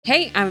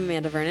Hey, I'm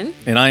Amanda Vernon,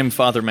 And I'm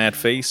Father Matt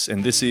Face,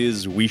 and this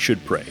is We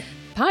Should Pray.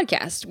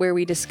 podcast where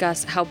we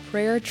discuss how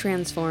prayer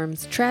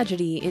transforms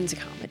tragedy into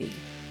comedy.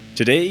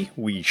 Today,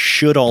 we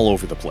should all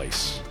over the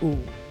place. Ooh.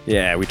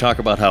 Yeah, we talk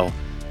about how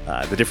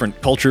the different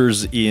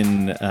cultures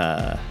in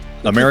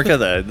America,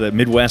 the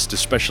Midwest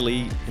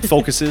especially,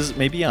 focuses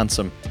maybe on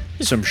some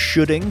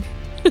shoulding.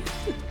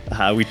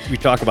 We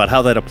talk about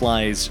how that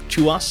applies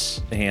to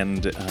us,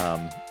 and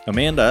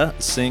Amanda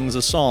sings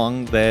a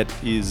song that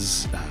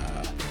is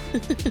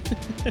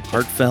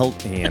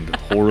heartfelt and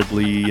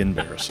horribly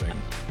embarrassing.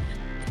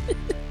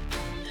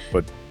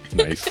 But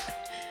nice.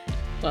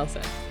 Well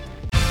said.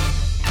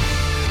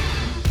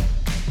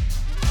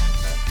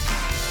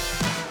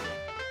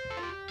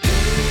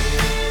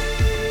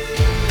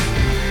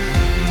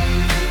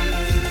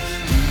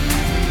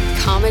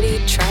 Comedy,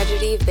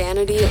 tragedy,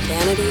 vanity of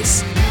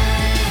vanities.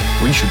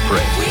 We should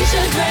pray. We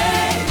should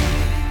pray.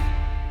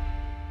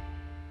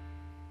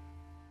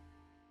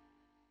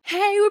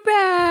 Hey, we're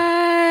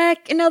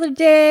back! Another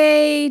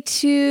day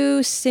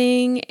to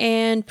sing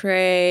and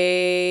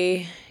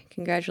pray.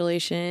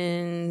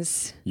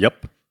 Congratulations.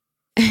 Yep.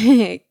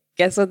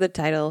 Guess what the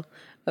title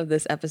of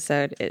this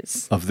episode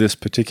is? Of this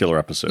particular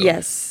episode.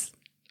 Yes.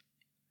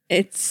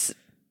 I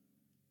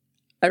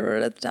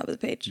wrote it at the top of the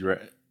page.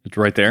 It's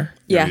right there?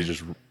 Yeah. You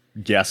just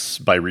guess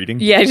by reading?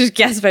 Yeah, I just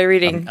guessed by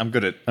reading. I'm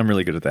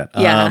really good at that.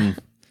 Yeah.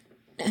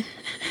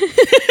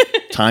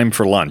 Time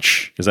for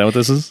lunch. Is that what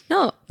this is?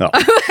 No. No.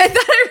 I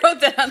thought I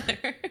wrote that on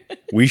there.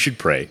 We should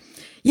pray.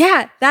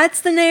 Yeah,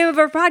 that's the name of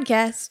our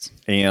podcast.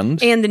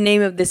 And And the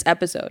name of this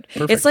episode.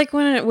 Perfect. It's like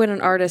when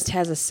an artist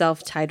has a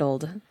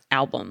self-titled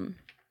album.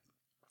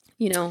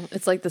 You know,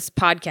 it's like this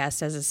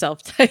podcast has a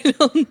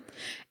self-titled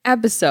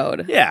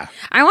episode. yeah,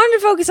 I wanted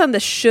to focus on the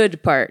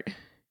should part.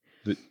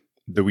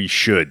 that we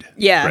should.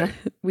 Yeah, Right.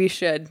 we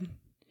should.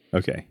 Yeah.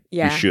 Okay.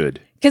 We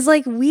should. Because,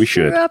 like, we grew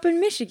should. up in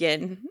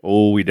Michigan.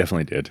 Oh, we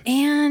definitely did.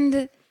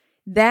 And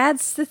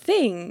that's the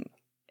thing.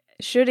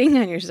 Shooting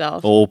on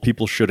yourself. Oh,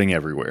 people shoulding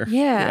everywhere.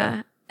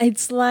 Yeah.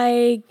 It's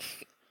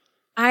like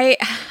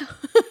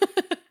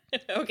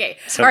okay.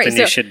 Something All right,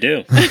 you should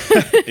do.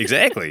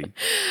 Exactly.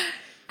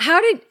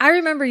 I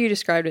remember you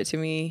described it to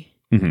me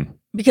Mm-hmm.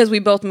 because we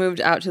both moved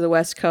out to the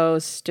West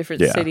Coast,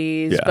 different Yeah,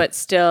 cities, yeah. but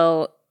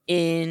still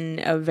in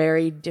a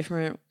very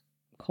different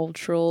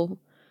cultural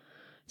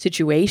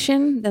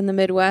situation than the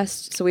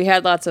Midwest. So we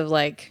had lots of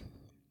like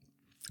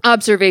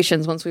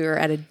observations once we were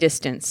at a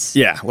distance.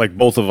 Yeah, like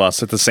both of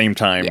us at the same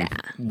time Yeah.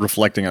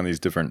 reflecting on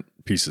these different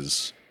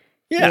pieces.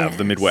 Yeah, of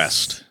the Yes.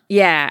 Midwest.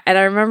 Yeah, and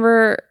I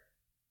remember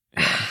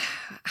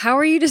how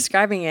are you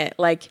describing it?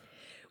 Like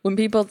when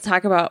people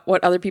talk about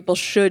what other people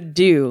should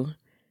do,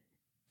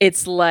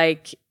 it's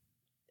like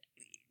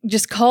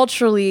just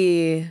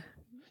culturally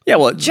Yeah,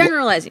 well,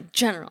 generalizing.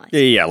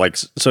 yeah. Like,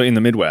 so in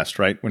the Midwest,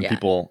 right? When Yeah.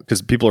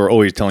 because people are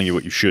always telling you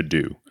what you should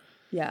do.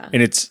 Yeah.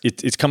 And it's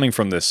coming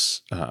from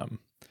this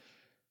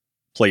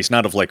place,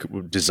 not of like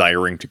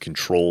desiring to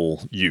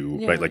control you,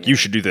 Yeah, right? Like yeah. you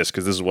should do this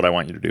because this is what I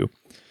want you to do.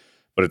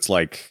 But it's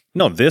like,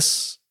 no,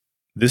 this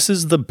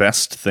is the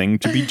best thing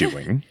to be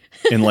doing,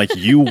 and like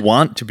you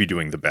want to be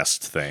doing the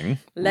best thing,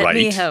 Let right?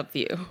 me help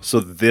you. So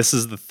this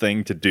is the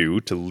thing to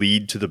do to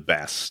lead to the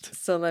best.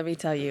 So let me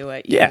tell you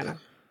what you Yeah.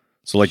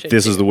 So like should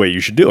this is the way you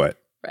should do it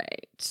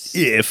right.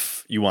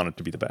 if you want it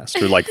to be the best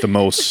or like the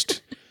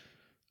most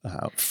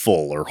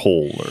full or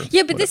whole or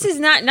Yeah, but this is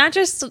not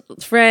just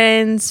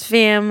friends,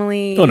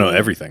 family. oh no,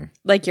 everything.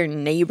 like your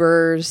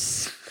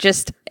neighbors,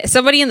 just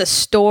somebody in the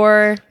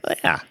store.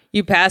 Yeah.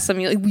 You pass them,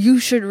 you're like, you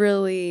should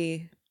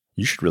really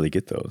You should really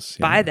get those.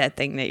 you buy know? that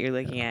thing that you're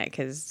looking at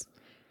because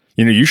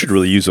You know, you should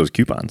really use those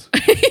coupons.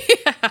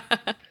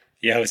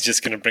 Yeah, I was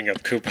just going to bring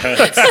up coupons.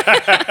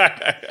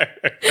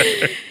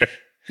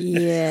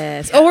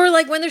 yes. Or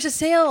like when there's a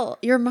sale,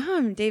 your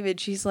mom, David,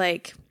 she's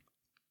like,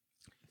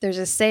 there's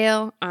a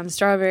sale on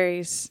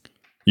strawberries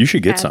You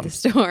should get at some. the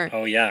store.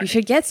 Oh, yeah. You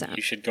should get some.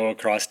 You should go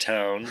across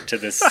town to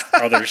this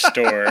other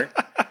store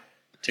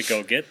to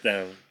go get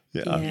them.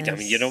 Yeah. Yes. I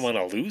mean, you don't want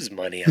to lose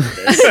money on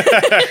this.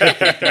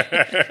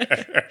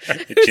 The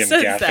Who Jim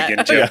says Gaffigan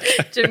that? joke.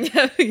 Jim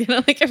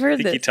Gaffigan, like I've heard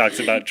He this. talks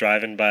about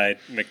driving by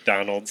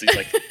McDonald's. He's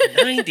like,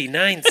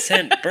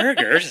 99-cent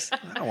burgers.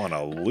 I don't want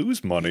to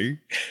lose money.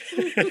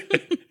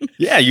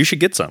 Yeah, you should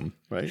get some,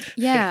 right?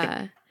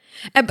 Yeah.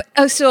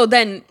 So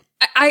then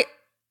I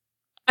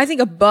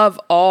think above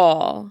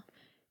all,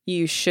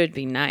 you should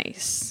be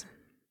nice.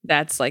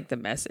 That's like the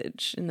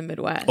message in the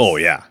Midwest. Oh,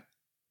 yeah.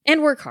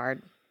 And work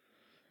hard.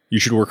 You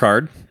should work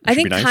hard. You I should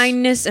think be nice.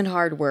 kindness and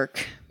hard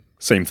work,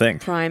 Same thing.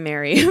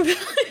 primary.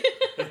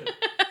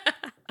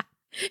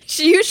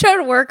 You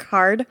should work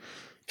hard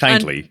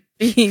Kindly.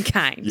 being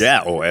kind.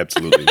 Yeah. Oh,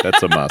 absolutely.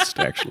 That's a must,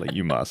 actually.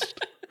 You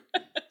must.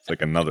 It's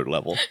like another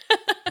level.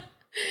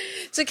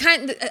 So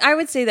I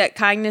would say that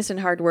kindness and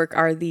hard work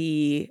are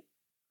the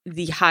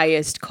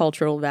highest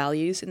cultural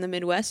values in the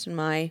Midwest in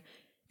my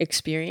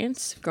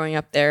experience growing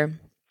up there.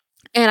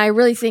 And I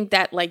really think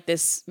that like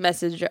this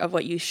message of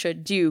what you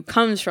should do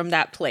comes from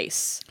that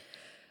place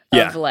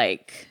Yeah. of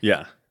like,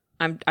 Yeah.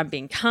 I'm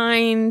being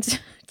kind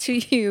to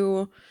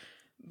you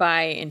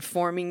by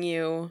informing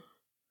you.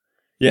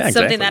 Yeah, It's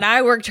something that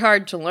I worked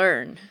hard to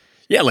learn.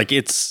 Yeah, like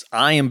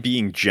I am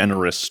being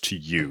generous to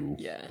you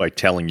Yeah. by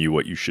telling you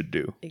what you should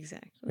do.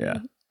 Exactly. Yeah.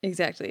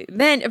 Exactly.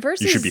 Then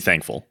versus You should be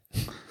thankful.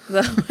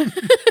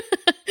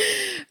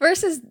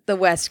 versus the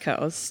West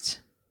Coast.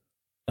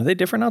 Are they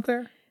different out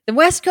there? The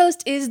West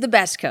Coast is the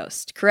best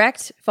coast,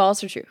 correct?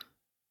 False or true?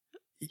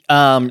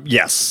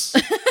 Yes.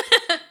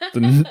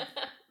 Can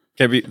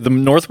it be the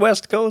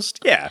Northwest Coast?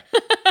 Yeah.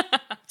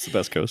 It's the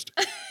best coast.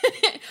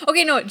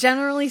 Okay, no,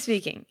 generally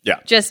speaking. Yeah.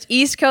 Just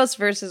East Coast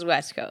versus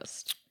West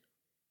Coast.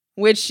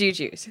 Which do you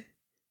choose?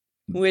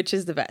 Which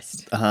is the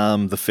best?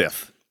 The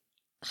fifth.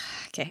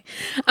 Okay.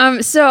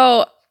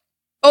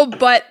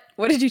 But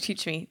what did you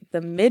teach me?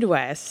 The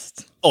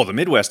Midwest. Oh, the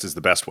Midwest is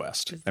the best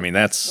West. I mean,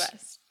 that's...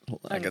 West.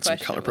 Hold on, I got some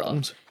color Unquestionable.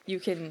 problems.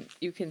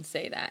 You can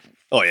say that.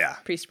 Oh, yeah.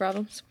 Priest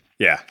problems.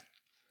 Yeah.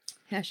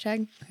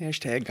 Hashtag.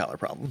 Hashtag color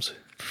problems.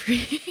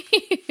 Okay.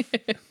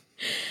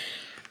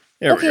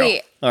 There we go.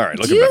 All right,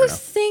 Do looking you better now.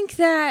 think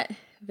that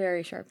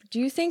very sharp? Do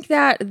you think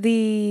that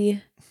the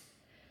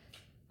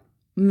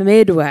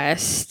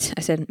Midwest,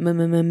 I said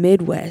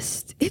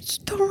Midwest, it's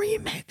the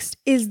remix,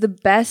 is the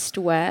best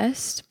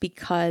West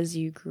because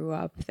you grew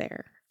up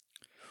there?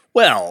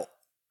 Well,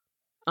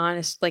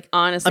 Honestly,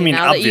 I mean,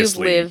 now that you've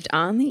obviously- lived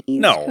on the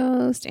East No.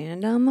 Coast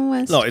and on the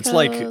West No, it's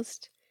like-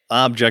 Coast.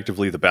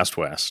 objectively the best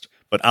West.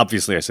 But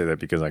obviously I say that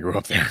because I grew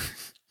up there.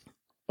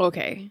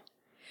 Okay.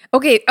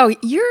 Oh,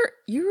 you're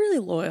really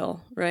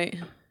loyal, right?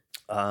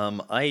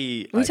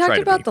 We We talked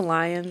about the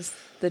Lions,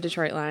 the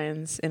Detroit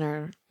Lions, in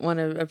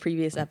a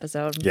previous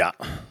episode. Yeah.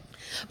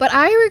 But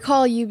I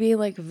recall you being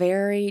like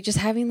just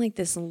having like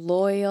this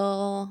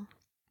loyal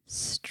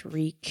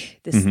streak,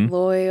 this Mhm.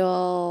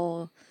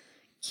 loyal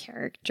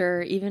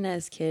character, even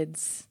as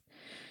kids.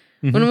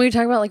 Mhm. When we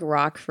talk about like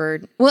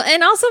Rockford, well,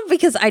 and also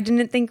because I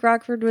didn't think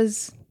Rockford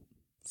was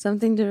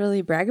something to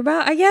really brag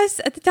about, I guess,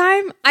 at the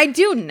time. I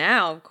do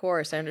now, of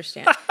course, I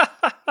understand.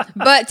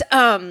 But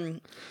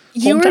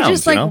you were Hometowns,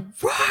 just you like, know?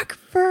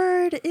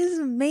 Rockford is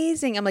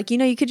amazing. I'm like,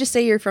 you could just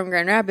say you're from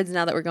Grand Rapids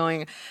now that we're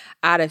going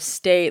out of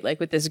state, like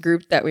with this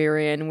group that we were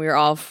in. We were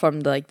all from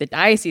the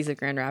Diocese of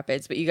Grand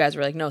Rapids, but you guys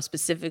were like, no,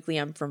 specifically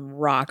I'm from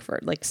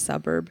Rockford, like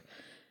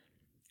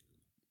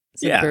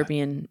Yeah.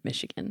 suburban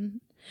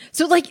Michigan.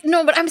 So like,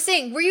 no, but I'm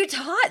saying, were you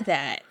taught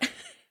that?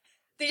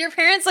 Did your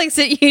parents like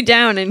sit you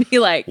down and be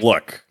like,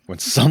 Look, when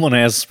someone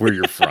asks where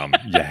you're from,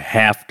 you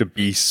have to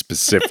be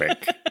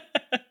specific.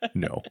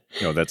 No,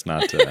 that's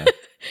not. That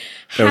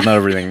was not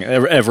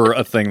ever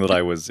a thing that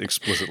I was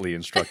explicitly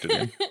instructed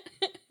in.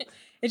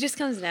 it just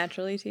comes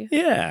naturally to you?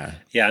 Yeah.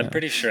 Yeah, I'm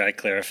pretty sure I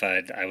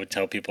clarified I would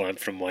tell people I'm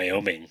from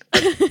Wyoming,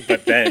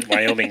 but then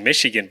Wyoming,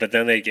 Michigan, but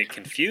then they get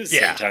confused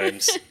Yeah.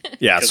 sometimes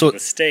Yeah. because So of the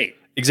state.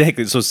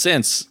 exactly. So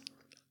since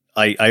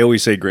I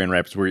always say Grand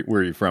Rapids, where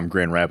are you from?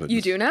 Grand Rapids.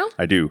 You do now?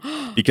 I do.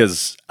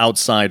 Because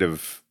outside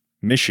of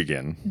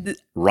Michigan,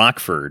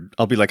 Rockford,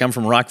 I'll be like, I'm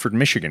from Rockford,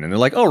 Michigan. And they're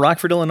like, oh,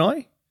 Rockford,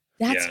 Illinois?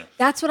 Yeah.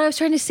 That's what I was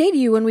trying to say to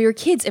you when we were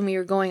kids and we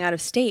were going out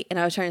of state. And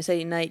I was trying to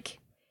say, like,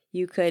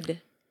 you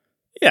could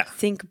Yeah.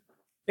 think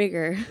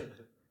bigger,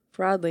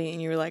 broadly.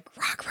 And you were like,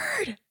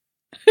 Rockford.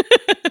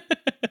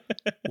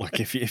 Look,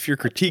 if you're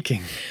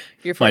critiquing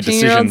Your my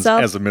 14-year-old decisions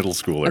self. as a middle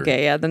schooler,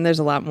 Okay, yeah, then there's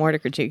a lot more to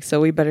critique.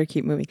 So we better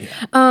keep moving.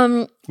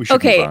 we should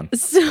Okay, move on.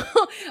 so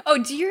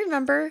do you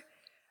remember?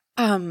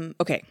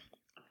 Okay,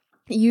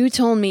 you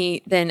told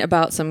me then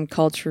about some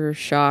culture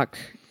shock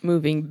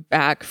moving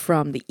back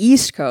from the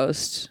East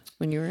Coast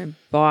when you were in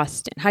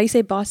Boston. How do you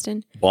say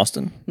Boston?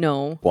 Boston?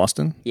 No.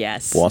 Boston?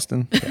 Yes.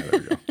 Boston? Yeah, there we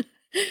go.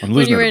 I'm When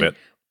losing you were it a in bit.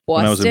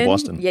 When I was in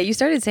Boston. Yeah, you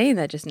started saying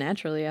that just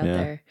naturally out Yeah.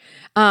 there.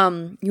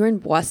 You were in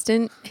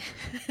Boston.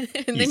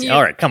 and Easy.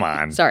 All right, come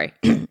on. Sorry.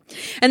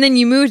 And then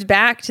you moved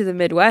back to the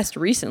Midwest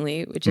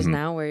recently, which is Mhm.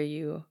 now where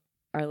you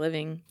are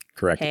living.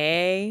 Correct.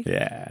 Hey.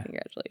 Yeah.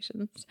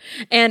 Congratulations.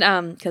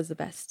 And because the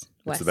best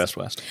It's West. the best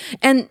West.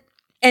 And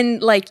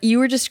like you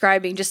were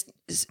describing just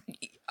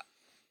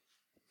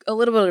a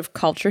little bit of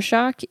culture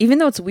shock, even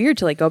though it's weird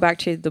to like go back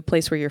to the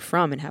place where you're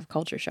from and have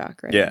culture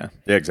shock, right? Yeah.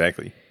 Yeah,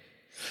 exactly.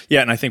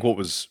 Yeah, and I think what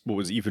was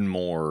even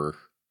more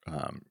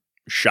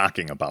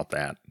shocking about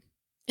that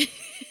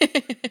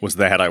was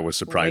that I was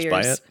surprised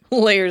by it.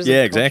 Layers. Yeah,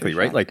 of exactly, culture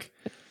right? shock. Like,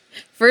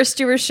 first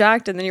you were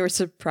shocked, and then you were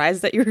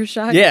surprised that you were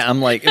shocked. yeah,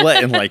 I'm like, and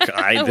like,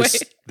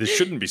 Wait. this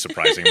shouldn't be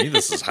surprising me.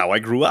 This is how I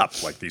grew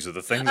up. Like, these are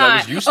the things I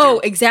was used to. Oh,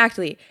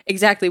 exactly.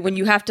 When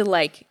you have to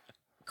like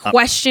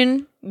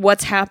question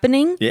what's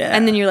happening, Yeah.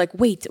 and then you're like,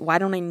 wait, why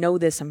don't I know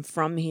this? I'm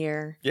from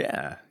here.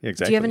 Yeah,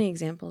 exactly. Do you have any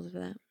examples of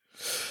that?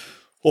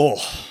 Oh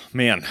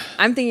man,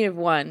 I'm thinking of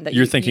one that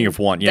You're thinking of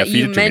one. Yeah, that feed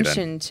you it to me then.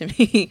 mentioned to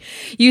me.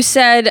 You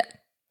said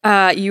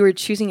you were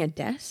choosing a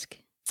desk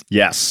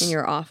yes, in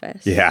your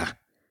office. yeah,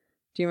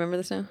 Do you remember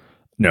this now?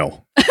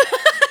 no.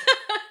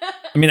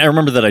 I mean, I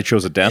remember that I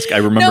chose a desk. I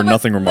remember No, but,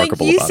 nothing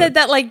remarkable like, you about said it.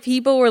 that like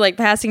people were like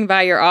passing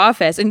by your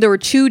office, and there were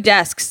 2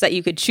 desks that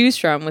you could choose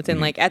from within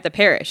like at the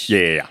parish.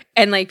 Yeah.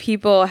 And like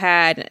people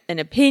had an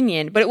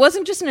opinion, but it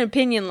wasn't just an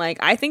opinion like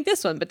I think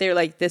this one, but they were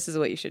like, this is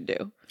what you should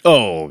do.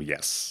 Oh,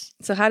 yes.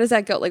 So how does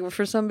that go? Like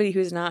for somebody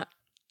who's not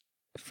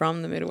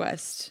from the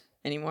Midwest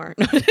anymore,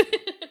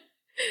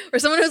 or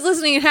someone who's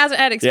listening and hasn't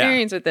had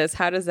experience with this,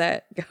 how does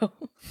that go?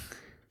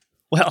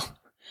 Well,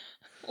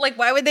 Like,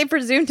 why would they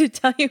presume to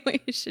tell you what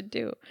you should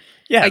do?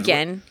 yeah.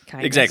 Again,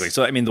 kindness. Exactly.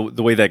 So, I mean,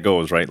 the way that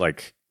goes, right?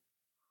 Like,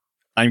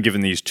 I'm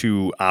given these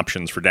 2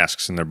 options for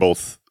desks, and they're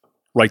both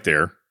right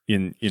there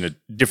in a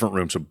different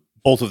room. So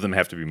both of them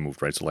have to be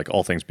moved, right? So, like,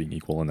 all things being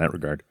equal in that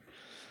regard.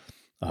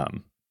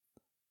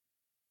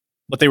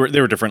 But they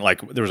were different.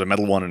 Like, there was a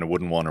metal one and a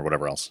wooden one, or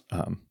whatever else.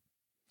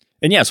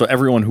 And yeah, so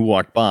everyone who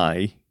walked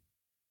by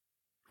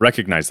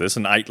recognized this,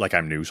 and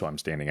I'm new, so I'm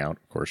standing out,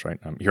 of course, right?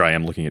 Here I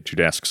am looking at 2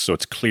 desks, so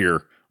it's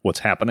clear what's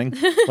happening.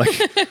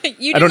 Like,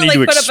 You I don't need like,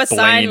 to put up a explain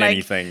sign like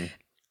anything.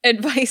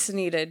 advice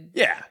needed.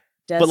 Yeah.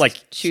 Desk But,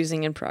 like,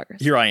 choosing in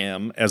progress. Here I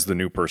am as the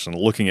new person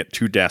looking at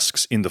 2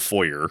 desks in the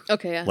foyer.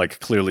 Okay, yeah. Like,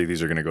 clearly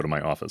these are going to go to my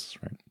office,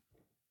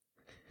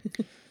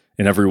 right?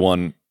 And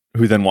everyone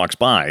who then walks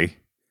by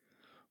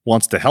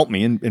wants to help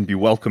me and be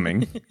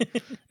welcoming.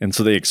 And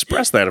so they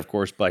express that, of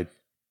course, by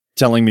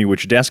telling me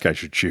which desk I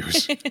should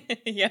choose.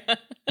 Yeah.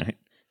 Right?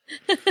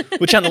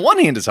 Which on the one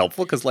hand is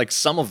helpful because, like,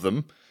 some of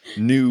them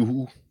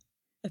knew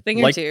A thing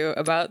or Like- 2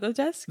 about the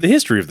desk, the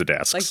history of the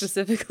desks. like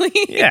specifically.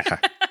 Yeah.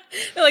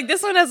 They're like,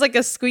 this one has like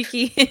a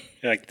squeaky.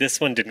 You're like,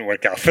 this one didn't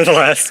work out for the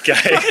last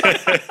guy.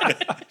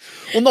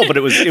 Well, no, but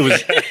it was,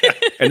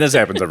 and this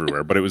happens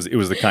everywhere, but it was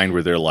the kind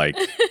where they're like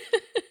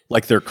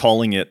they're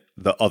calling it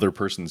the other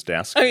person's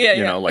desk. Oh, yeah,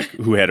 You yeah. know, like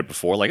who had it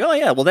before. Like, oh,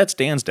 yeah, well, that's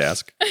Dan's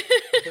desk.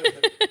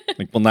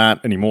 Like, well,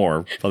 not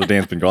anymore. Father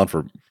Dan's been gone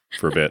for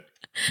a bit,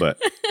 but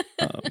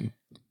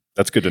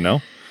that's good to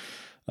know.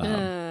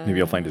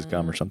 Maybe I'll find his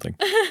gum or something.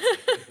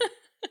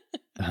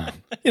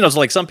 You know, so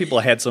like some people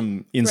had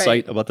some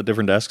insight Right. about the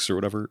different desks or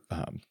whatever.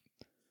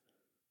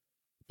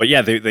 But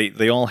yeah,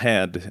 they all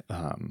had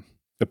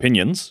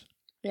opinions,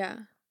 Yeah.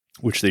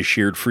 which they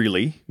shared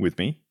freely with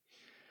me,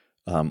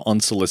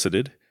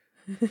 unsolicited,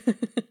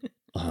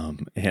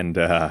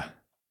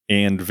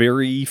 and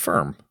very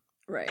firm.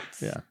 Right.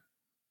 Yeah.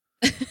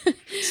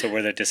 So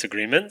were there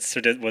disagreements,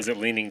 or was it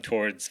leaning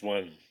towards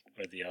one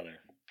or the other?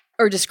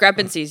 Or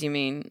discrepancies, you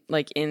mean,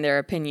 like in their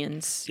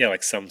opinions? Yeah,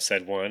 like some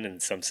said one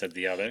and some said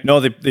the other. No,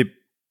 they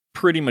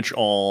pretty much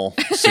all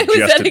Was that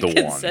suggested a the one.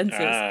 consensus?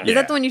 Ah. Is Yeah.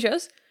 that the one you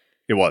chose?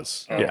 It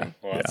was. Oh, Yeah.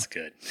 well, Yeah. that's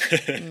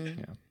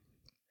good.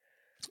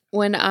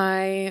 When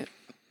I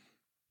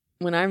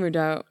moved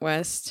out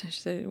west, I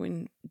said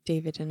when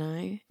David and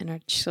I and our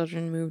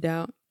children moved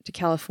out to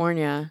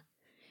California,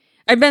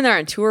 I'd been there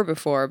on tour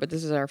before, but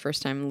this is our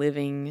first time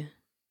living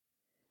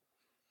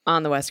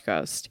on the West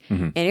Coast,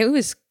 Mhm. and it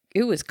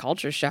was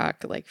culture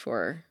shock. Like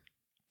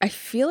I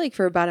feel like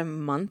for about a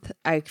month,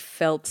 I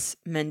felt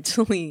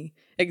mentally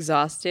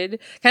exhausted,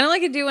 kind of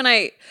like I do when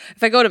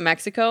if I go to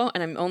Mexico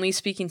and I'm only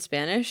speaking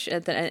Spanish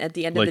at the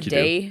end Like of the you do.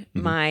 day,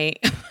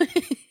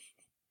 Mhm.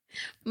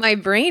 my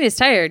brain is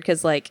tired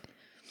because like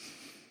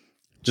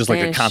Just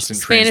like a constant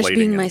Spanish translating.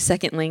 being it. my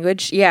second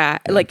language. Yeah,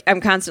 like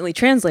I'm constantly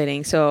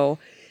translating, so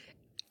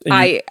And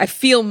I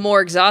feel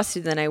more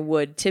exhausted than I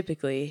would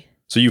typically.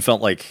 So you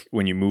felt like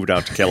when you moved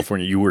out to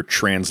California, you were I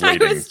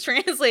translating. was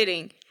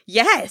translating.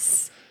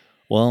 Yes.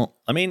 Well,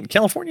 I mean,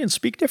 Californians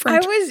speak I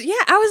different.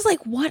 was like,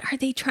 what are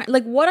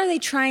they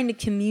trying to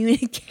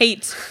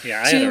communicate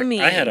Yeah, to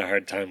me? I had a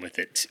hard time with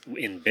it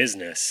in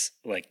business,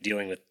 like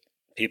dealing with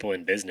people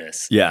in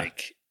business. Yeah.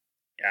 Like,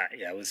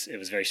 yeah, it was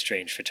very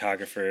strange.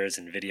 Photographers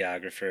and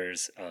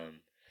videographers.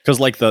 Because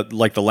like the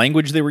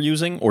language they were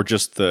using, or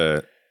just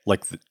the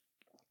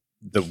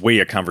way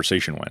a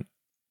conversation went.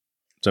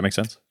 Does that make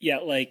sense? Yeah,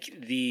 like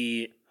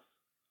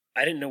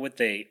I didn't know what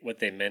they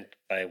meant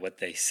by what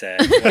they said.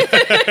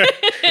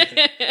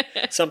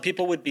 Some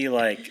people would be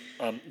like,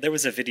 there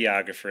was a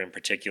videographer in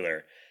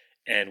particular,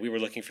 and we were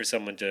looking for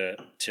someone to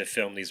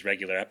film these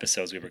regular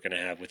episodes we were going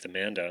to have with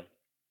Amanda.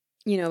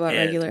 You know about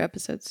And- regular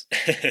episodes,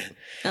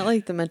 not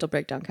like the mental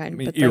breakdown kind, I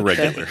mean, but like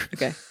irregular.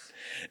 Okay.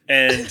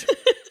 and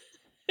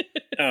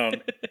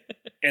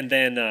and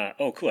then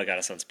oh cool, I got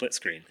us on split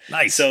screen.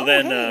 Nice. So Oh,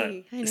 then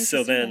hey. Hey, nice so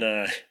to see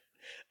then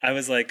I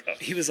was like,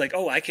 he was like,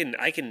 oh, I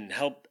can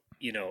help,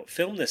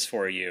 film this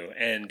for you.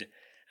 And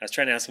I was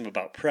trying to ask him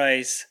about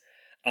price,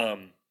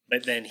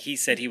 but then he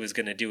said he was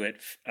going to do it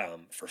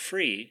for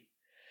free.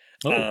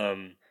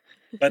 Oh.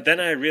 But then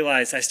I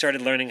realized I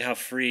started learning how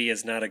free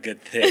is not a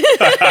good thing.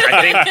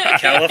 I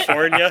think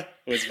California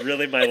was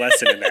really my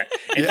lesson in that.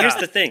 And here's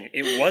the thing: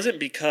 it wasn't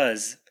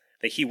because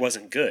that he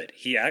wasn't good.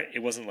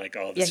 It wasn't like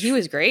all this. Yeah, he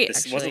was great. This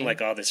actually. wasn't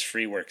like all this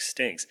free work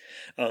stinks.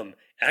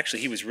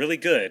 Actually, he was really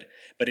good,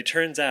 but it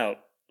turns out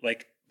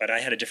but I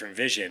had a different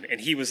vision, and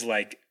he was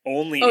like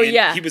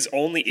he was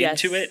only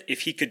Yes. into it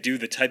if he could do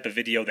the type of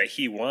video that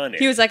he wanted.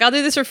 He was like, I'll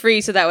do this for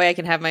free so that way I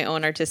can have my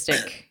own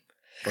artistic,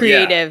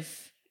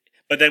 creative.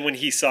 But then when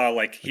he saw,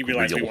 like, he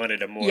realized we Real.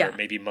 wanted a more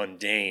maybe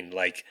mundane,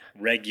 like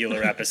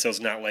regular episodes,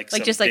 not like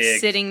Like some just like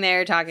big sitting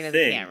there talking to the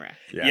thing. camera.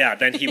 Yeah.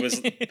 Then he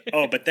was.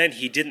 But then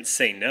he didn't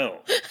say no.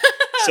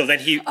 So then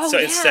yeah.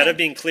 instead of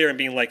being clear and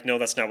being like, no,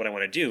 that's not what I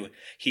want to do,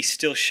 he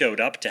still showed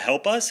up to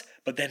help us.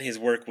 But then his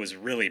work was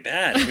really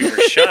bad. We were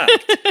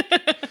shocked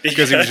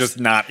Because he was just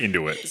not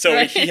into it.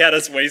 So he had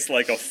us waste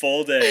like a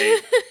full day.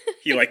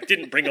 He like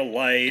didn't bring a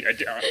light,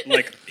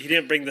 like he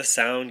didn't bring the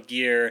sound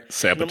gear.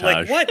 Sabotage. And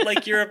I'm like, what?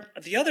 Like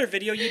the other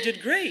video, you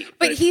did great.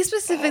 But he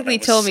specifically that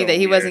was told me so that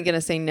he wasn't weird. going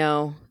to say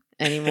no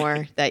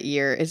anymore that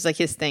year. It's like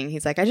his thing.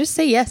 He's like, I just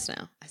say yes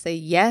now. I say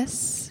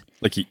yes.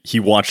 Like he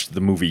watched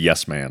the movie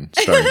Yes Man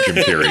starring Jim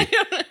Carrey.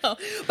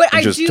 But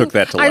I just do. took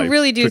that to I life.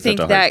 really do Took that think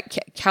to that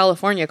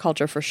California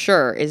culture for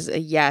sure is a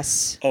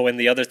yes Oh, and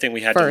the other thing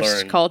we had to first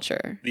learn.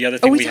 culture. The other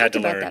thing we we had talked to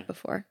about learn that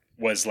before.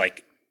 was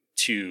like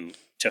to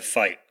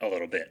fight a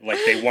little bit. Like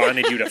they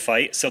wanted you to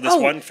fight. So this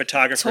one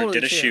photographer totally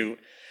did a true. shoot.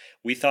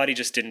 We thought he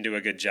just didn't do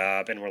a good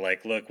job, and we're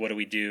like, look, what do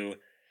we do?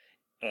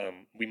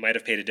 We might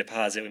have paid a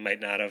deposit, we might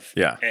not have.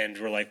 Yeah. And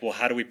we're like, well,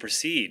 how do we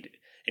proceed?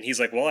 And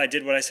he's like, well, I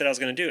did what I said I was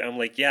going to do. I'm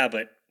like, yeah,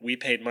 but we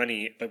paid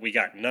money, but we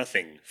got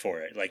nothing for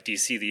it. Like, do you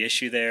see the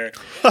issue there?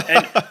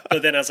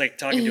 But then I was like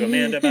talking to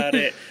Amanda about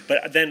it.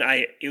 But then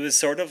it was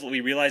sort of,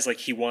 we realized like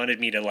he wanted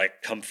me to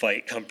like come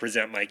fight, come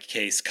present my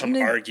case, come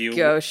argue.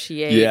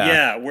 Negotiate. Yeah.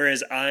 Yeah.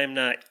 Whereas I'm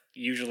not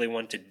usually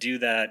one to do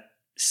that.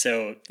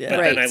 So, but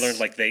then I Right. learned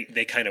like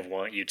they kind of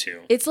want you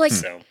to. It's like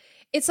So,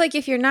 it's like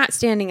if you're not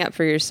standing up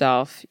for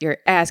yourself, you're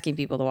asking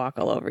people to walk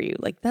all over you.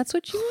 Like that's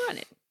what you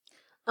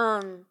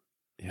wanted.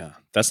 Yeah.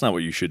 That's not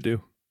what you should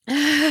do.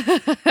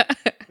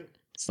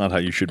 It's not how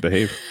you should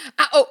behave.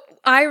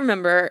 I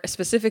remember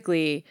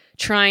specifically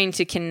trying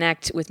to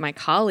connect with my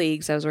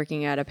colleagues. I was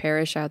working at a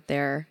parish out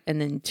there and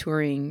then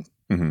touring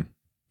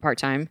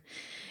part-time.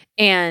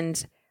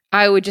 And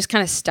I would just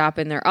kind of stop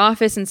in their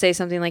office and say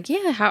something like,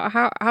 yeah,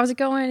 how's it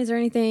going? Is there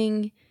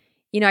anything,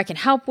 I can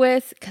help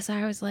with? Because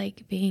I was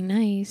like being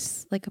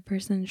nice, like a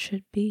person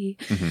should be.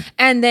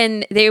 And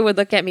then they would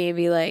look at me and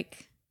be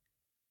like,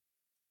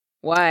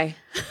 why?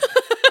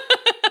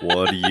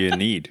 What do you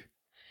need?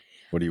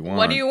 What do you want?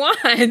 What do you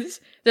want?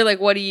 They're like,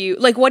 what do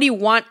you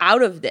want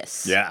out of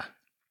this? Yeah.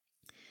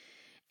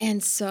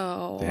 And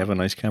so They have a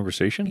nice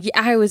conversation. yeah,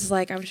 I was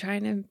like, I'm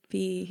trying to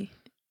be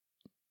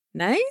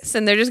nice.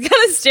 And they're just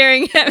kind of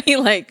staring at me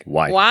like,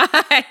 Why?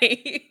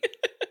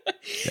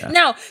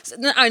 No,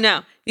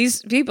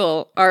 these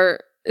people are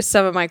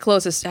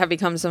have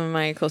become some of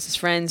my closest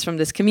friends from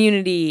this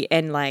community.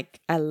 And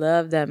like, I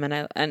love them.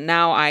 And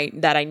now I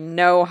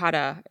know how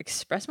to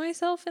express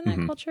myself in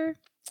that culture.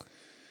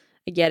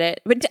 I get it.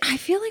 But I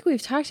feel like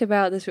we've talked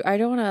about this. I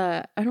don't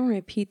want to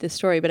repeat the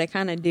story, but I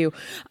kind of do.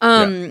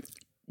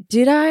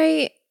 Did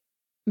I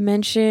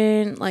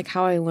mention like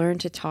how I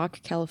learned to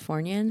talk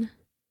Californian?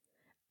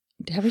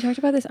 Have we talked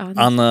about this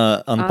on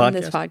the podcast?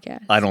 this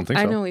podcast? I don't think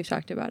so. I know we've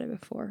talked about it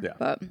before. Yeah.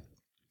 But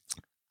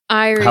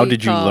How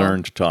did you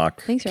learn to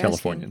talk Thanks for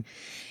Californian?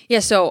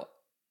 Yeah, so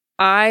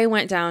I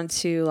went down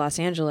to Los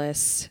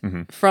Angeles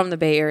from the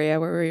Bay Area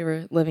where we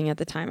were living at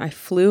the time. I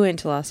flew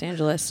into Los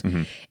Angeles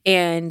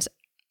and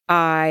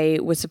I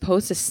was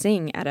supposed to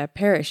sing at a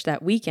parish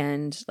that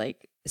weekend,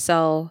 like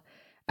sell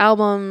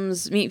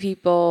albums, meet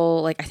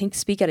people, like I think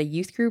speak at a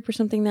youth group or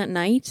something that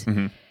night.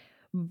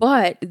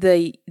 But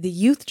the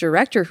youth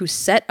director who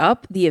set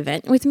up the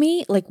event with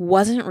me like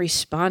wasn't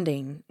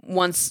responding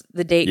once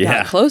the date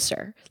got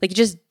closer. Like he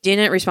just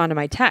didn't respond to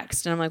my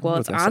text. And I'm like, well,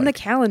 it's on the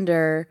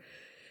calendar.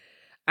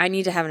 I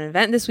need to have an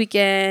event this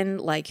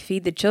weekend, like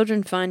feed the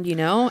children fund,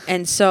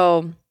 And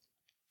so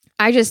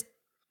I just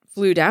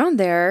flew down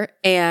there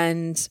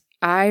and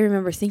I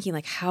remember thinking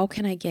like, how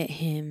can I get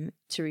him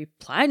to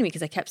reply to me?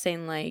 Because I kept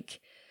saying like,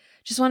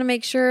 just want to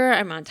make sure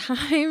I'm on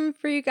time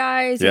for you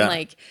guys. And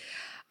like,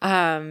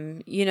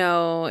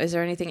 is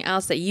there anything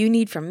else that you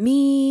need from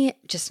me?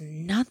 Just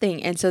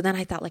nothing. And so then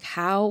I thought like,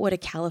 how would a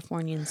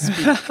Californian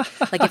speak?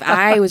 Like if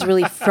I was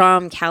really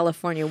from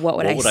California, what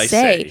would I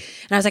say?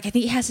 And I was like, I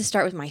think it has to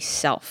start with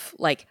myself.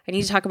 Like I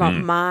need to talk about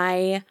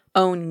my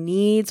own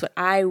needs, what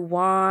I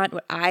want,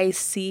 what I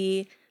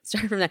see.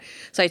 Start from that.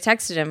 So I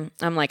texted him.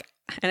 I'm like,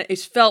 and it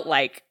felt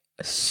like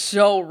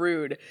so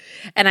rude.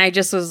 And I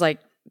just was like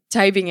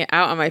typing it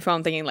out on my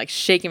phone, thinking like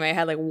shaking my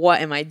head, like,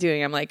 what am I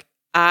doing? I'm like,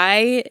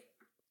 I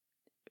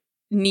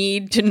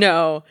need to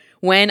know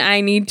when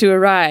I need to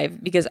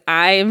arrive because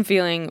I am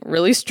feeling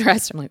really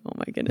stressed. I'm like, oh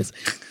my goodness.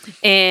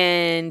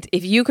 And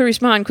if you could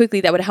respond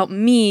quickly, that would help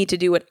me to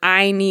do what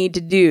I need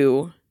to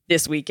do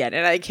this weekend.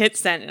 And I hit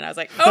send and I was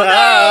like, oh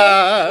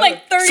no.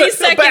 Like 30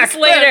 seconds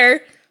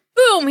later,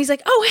 boom. He's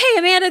like, oh, hey,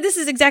 Amanda, this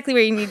is exactly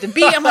where you need to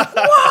be. I'm like,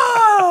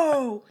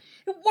 whoa.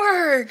 It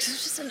works.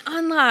 It's just an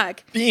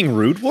unlock. Being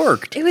rude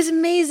worked. It was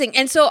amazing.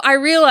 And so I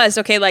realized,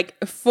 okay, like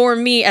for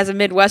me as a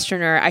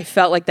Midwesterner, I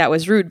felt like that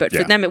was rude, but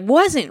for them, it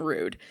wasn't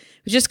rude.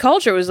 It was just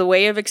culture. It was a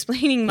way of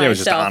explaining myself. Yeah, it was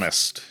just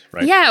honest,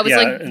 right? Yeah, it was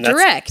like and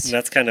direct.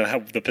 That's kind of how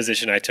the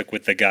position I took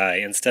with the guy.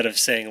 Instead of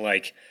saying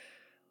like,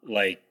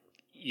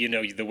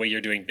 the way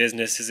you're doing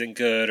business isn't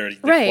good, or the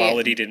Right.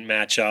 quality didn't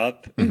match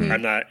up. Mm-hmm.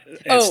 I'm not.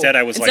 Instead,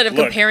 I was instead like, of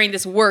look. comparing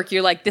this work,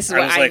 you're like, this is I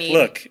what was I like, need.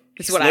 look.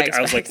 This is what I expect.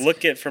 I was like,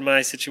 look at for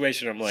my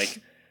situation. I'm like,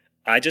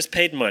 I just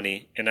paid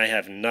money and I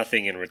have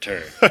nothing in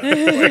return.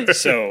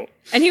 So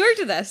And he worked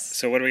with us.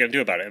 So what are we gonna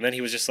do about it? And then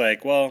he was just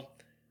like, well,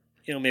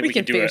 maybe we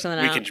can can figure something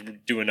out. We can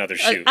do another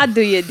shoot. I'll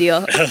do you a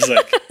deal. I was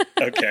like,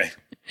 okay.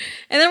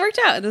 And it worked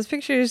out. Those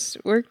pictures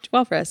worked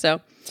well for us.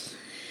 So,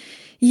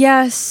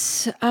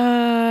 yes. That's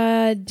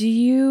all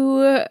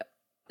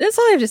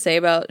I have to say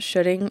about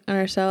shooting on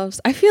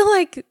ourselves. I feel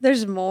like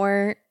there's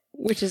more,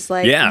 which is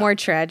like more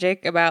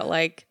tragic about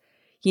like,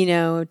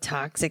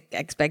 toxic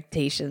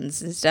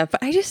expectations and stuff.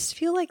 But I just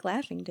feel like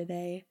laughing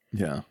today.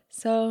 Yeah.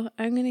 So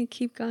I'm going to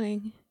keep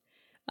going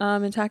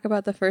and talk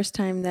about the first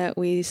time that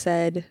we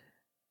said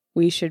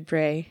we should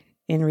pray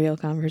in real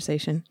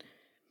conversation.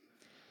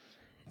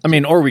 I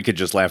mean, or we could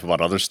just laugh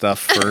about other stuff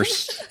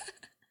first.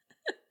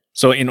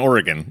 So in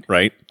Oregon,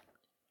 right?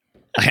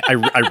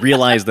 I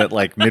realized that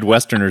like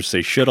Midwesterners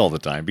say shit all the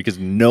time because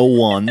no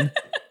one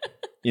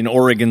in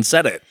Oregon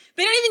said it.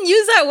 They don't even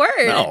use that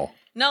word.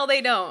 No,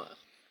 they don't.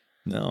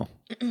 No.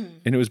 And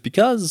it was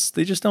because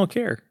they just don't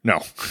care.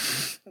 No.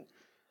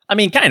 I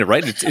mean, kind of,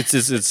 right? It's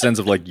a sense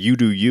of like, you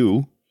do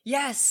you.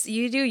 Yes,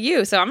 you do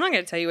you. So I'm not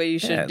going to tell you what you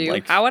should do.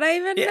 Like, how would I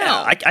even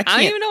know? I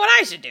don't even know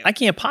what I should do. I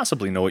can't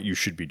possibly know what you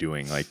should be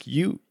doing. Like,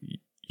 you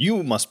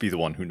must be the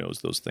one who knows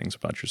those things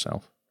about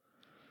yourself.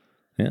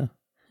 Yeah.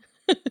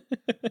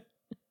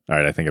 All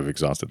right, I think I've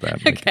exhausted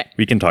that. Okay.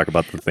 We can talk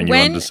about the thing you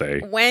wanted to say.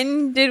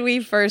 When did we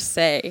first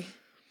say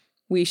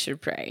we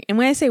should pray? And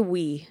when I say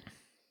we,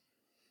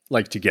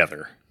 like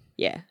together.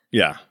 Yeah.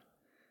 Yeah.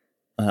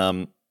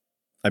 I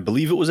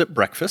believe it was at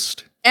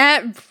breakfast.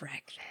 At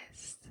breakfast.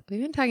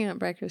 We've been talking about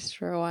breakfast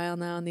for a while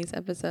now in these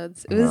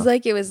episodes. It was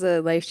like it was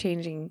a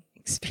life-changing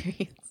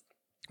experience.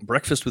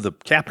 Breakfast with a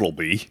capital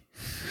B.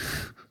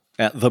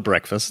 At the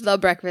breakfast. The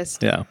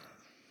breakfast. Yeah.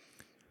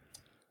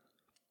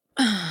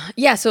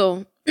 Yeah,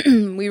 so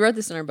we wrote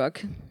this in our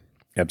book.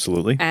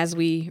 Absolutely. As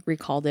we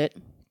recalled it.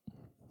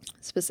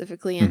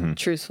 Specifically and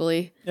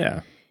truthfully.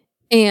 Yeah.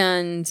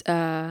 And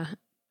that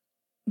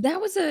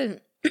was a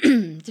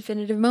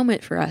definitive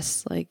moment for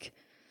us. Like,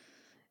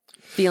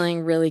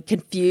 feeling really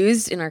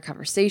confused in our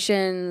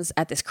conversations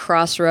at this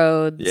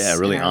crossroads. Yeah,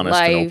 really in our honest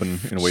life, and open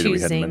in a way that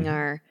we hadn't choosing been.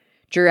 our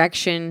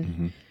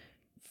direction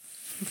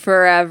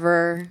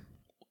forever.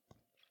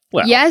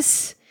 Well,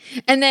 Yes.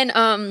 And then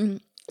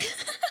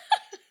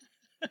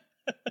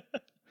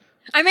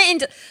I meant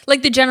into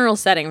like the general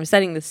setting. I'm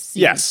setting the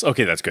scene. Yes.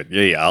 Okay, that's good.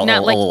 Yeah. I'll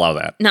allow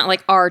that. Not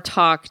like our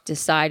talk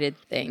decided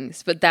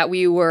things, but that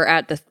we were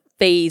at the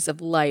phase of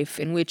life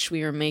in which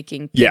we were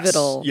making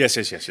pivotal Yes.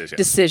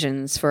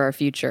 decisions for our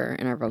future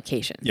and our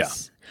vocations. Yeah.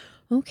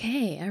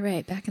 Okay. All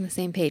right. Back on the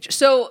same page.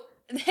 So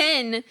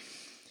then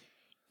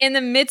in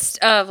the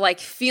midst of like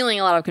feeling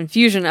a lot of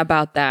confusion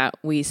about that,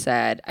 I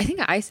said,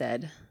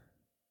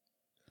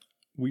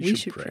 we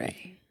should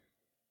pray.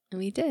 And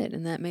we did.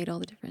 And that made all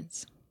the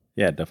difference.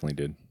 Yeah, it definitely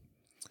did.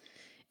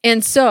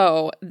 And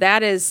so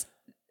that is,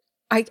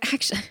 I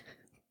actually,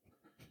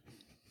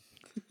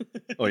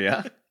 Oh,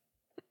 yeah?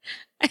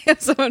 I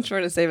have so much more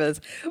to say about this.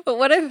 But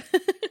what if,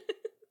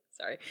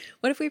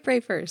 what if we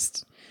pray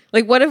first?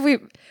 Like, what if we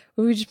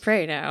just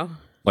pray now?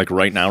 Like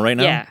right now?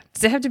 Yeah.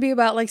 Does it have to be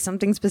about like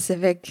something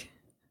specific?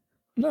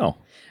 No.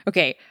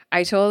 Okay.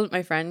 I told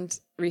my friend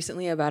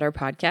recently about our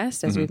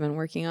podcast as we've been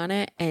working on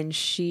it. And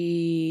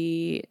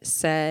she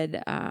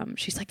said,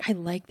 she's like, I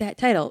like that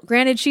title.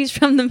 Granted, she's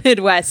from the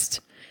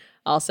Midwest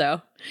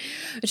also.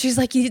 But she's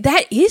like,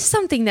 that is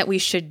something that we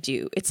should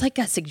do. It's like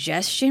a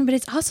suggestion, but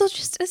it's also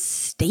just a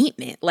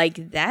statement.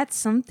 Like, that's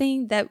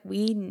something that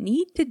we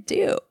need to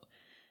do.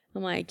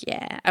 I'm like,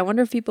 yeah, I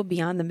wonder if people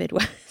beyond the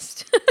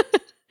Midwest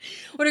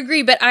would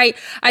agree. But I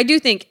do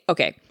think,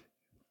 okay,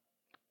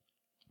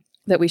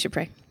 that we should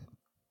pray.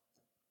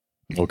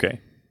 Okay.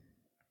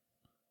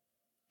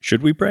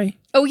 Should we pray?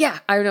 Oh, yeah.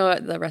 I don't know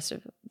what the rest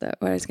of what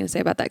I was going to say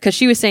about that. Because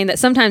she was saying that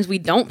sometimes we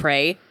don't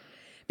pray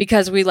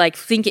because we like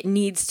think it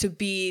needs to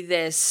be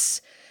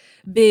this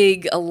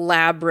big,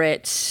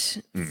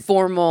 elaborate,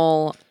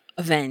 formal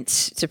event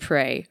to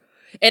pray.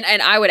 And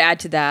I would add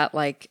to that,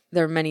 like,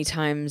 there are many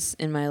times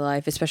in my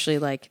life, especially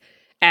like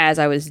as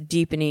I was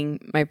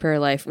deepening my prayer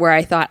life, where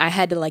I thought I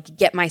had to like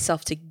get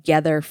myself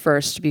together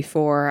first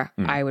before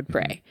I would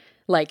pray.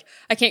 Like,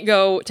 I can't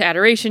go to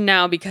adoration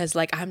now because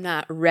like I'm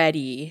not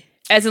ready.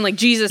 As in, like,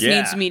 Jesus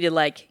needs me to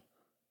like.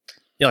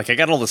 Yeah, like I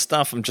got all the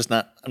stuff. I'm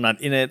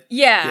not in it.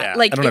 Yeah,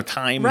 like I don't have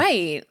time.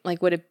 Right.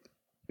 Like, would it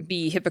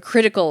be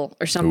hypocritical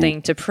or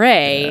something to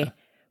pray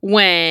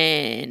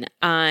when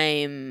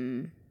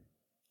I'm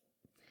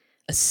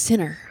a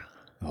sinner?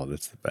 Oh,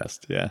 that's the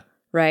best. Yeah.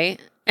 Right.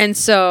 And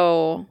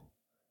so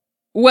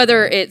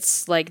whether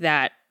it's like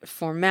that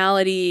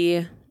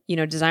formality,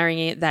 desiring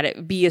it, that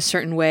it be a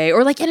certain way,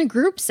 or like in a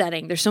group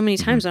setting, there's so many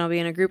times when I'll be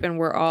in a group and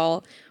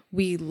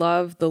we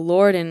love the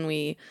Lord and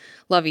we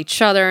love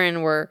each other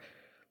and we're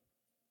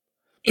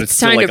it's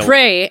still time like to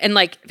pray, and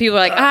like people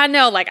are like,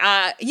 no, like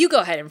you go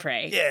ahead and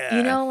pray. Yeah.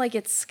 You know, like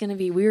it's gonna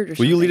be weird or Will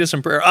something. you lead us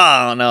in prayer?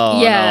 Oh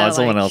no, Yeah, no,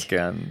 someone like- else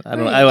can. I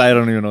Right.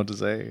 don't even know what to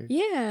say.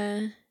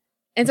 Yeah.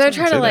 And so I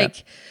try to say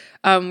like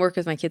work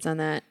with my kids on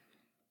that.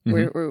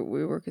 Mhm.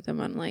 We work with them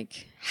on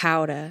like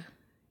how to,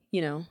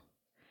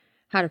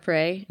 how to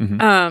pray.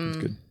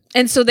 Mhm. good.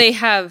 And so they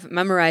have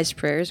memorized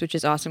prayers, which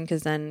is awesome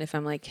because then if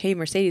I'm like, hey,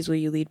 Mercedes, will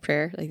you lead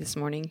prayer? Like this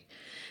morning,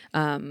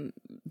 the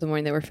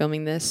morning that we're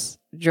filming this,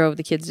 drove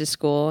the kids to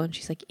school and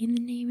she's like, in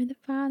the name of the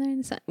Father and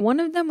the Son. One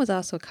of them was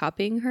also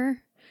copying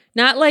her.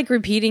 Not like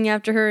repeating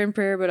after her in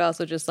prayer, but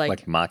also just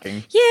Like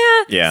mocking.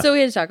 yeah. Yeah. So we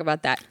had to talk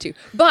about that too.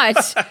 But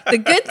the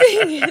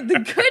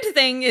good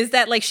thing is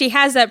that like she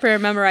has that prayer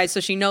memorized so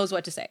she knows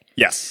what to say.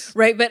 Yes.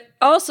 Right. But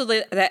also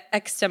that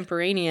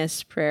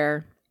extemporaneous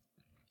prayer,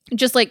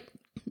 just like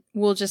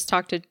we'll just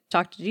talk to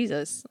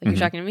Jesus. Like you're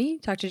talking to me,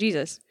 talk to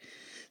Jesus.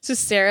 So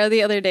Sarah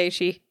the other day,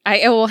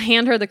 I will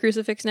hand her the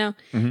crucifix now.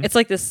 It's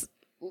like this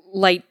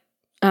light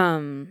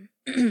wooden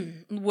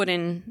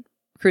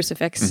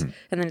crucifix and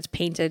then it's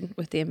painted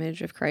with the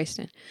image of Christ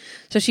in.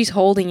 So she's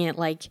holding it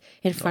like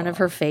in front of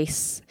her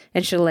face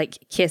and she'll like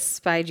kiss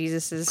by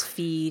Jesus's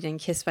feet and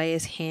kiss by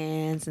his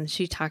hands and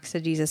she talks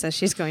to Jesus as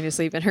she's going to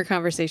sleep and her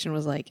conversation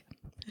was like,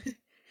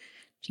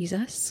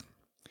 Jesus,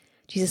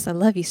 I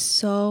love you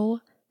so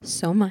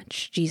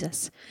much,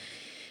 Jesus,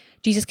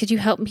 could you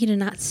help me to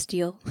not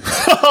steal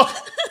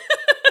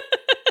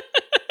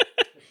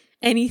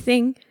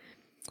anything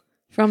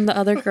from the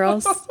other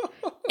girls?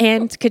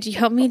 And could you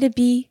help me to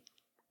be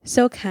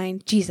so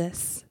kind?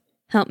 Jesus,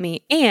 help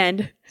me.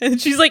 And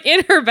she's like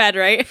in her bed,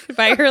 right?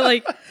 By her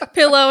like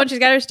pillow and she's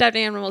got her stuffed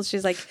animals.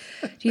 She's like,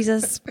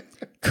 Jesus,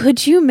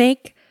 could you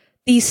make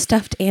these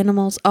stuffed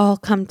animals all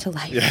come to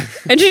life? Yeah.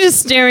 And she's just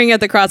staring at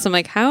the cross. I'm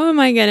like, how am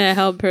I going to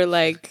help her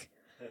like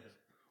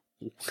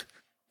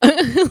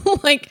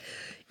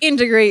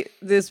integrate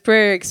this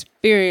prayer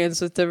experience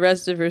with the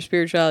rest of her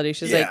spirituality?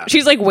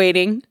 She's like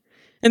waiting.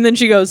 And then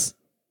she goes,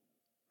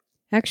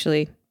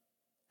 actually,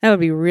 I would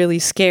be really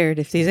scared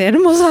if these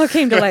animals all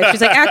came to life.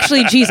 She's like,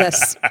 actually,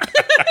 Jesus,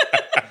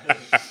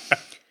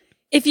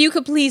 if you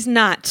could please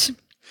not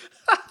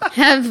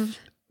have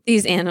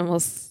these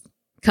animals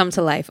come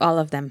to life, all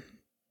of them.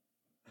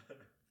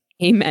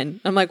 Amen.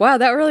 I'm like, wow,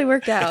 that really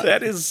worked out.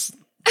 That is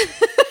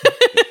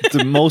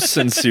the most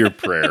sincere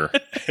prayer.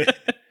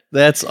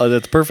 That's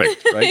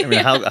perfect, right? I mean,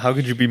 how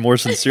could you be more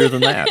sincere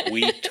than that?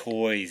 We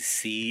toys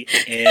see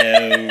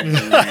everything.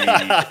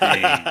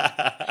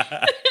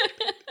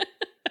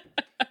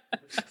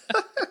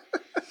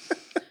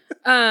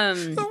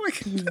 Oh my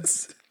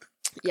goodness.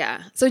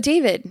 Yeah. So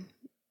David,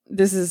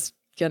 this is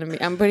gonna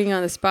be, I'm putting you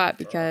on the spot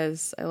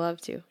because I love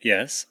to.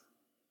 Yes.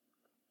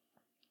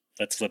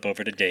 Let's flip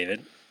over to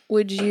David.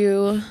 Would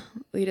you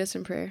lead us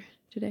in prayer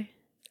today?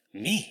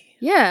 Me?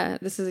 Yeah,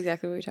 this is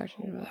exactly what we talked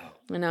about. Wow.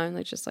 And now I'm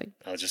like just like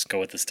I'll just go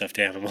with the stuffed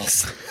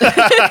animals.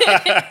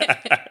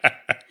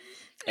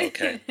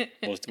 Okay.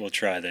 We'll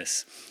try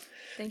this.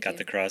 Thank Got you.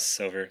 the cross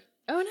over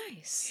Oh,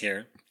 nice. here.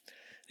 In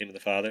the name of the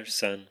Father,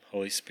 Son,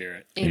 Holy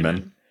Spirit.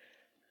 Amen.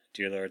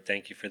 Dear Lord,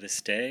 thank you for this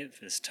day,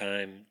 this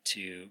time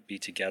to be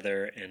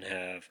together and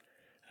have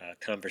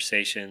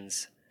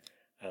conversations.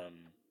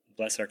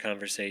 Bless our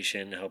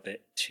conversation, help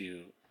it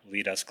to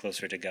lead us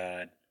closer to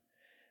God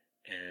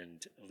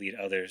and lead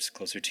others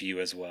closer to you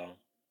as well.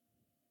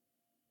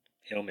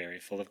 Hail Mary,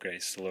 full of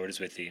grace, the Lord is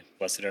with thee.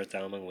 Blessed art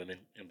thou among women,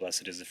 and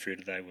blessed is the fruit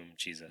of thy womb,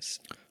 Jesus.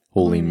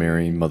 Holy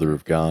Mary, Mother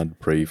of God,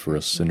 pray for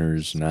us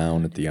sinners now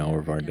and at the hour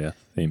of our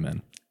death.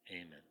 Amen.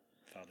 Amen.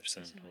 Father,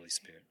 Son, Holy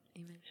Spirit.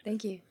 Amen.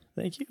 Thank you.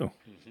 Thank you.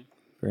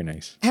 Very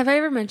nice. Have I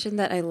ever mentioned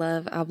that I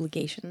love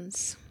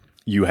obligations?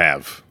 You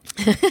have.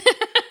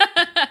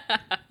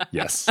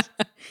 Yes.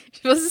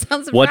 You're supposed to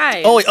sound What?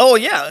 surprised. Oh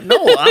yeah.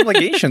 No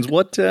obligations.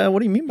 What do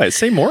you mean by it?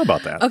 Say more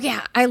about that. Okay,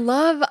 I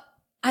love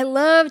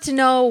to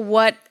know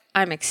what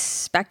I'm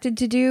expected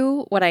to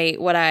do,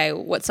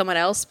 what someone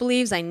else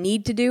believes I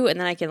need to do, and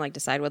then I can like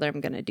decide whether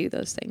I'm going to do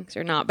those things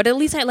or not. But at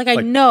least I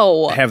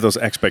know. Have those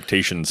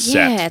expectations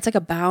set. Yeah, it's like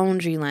a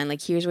boundary line.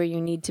 Like here's where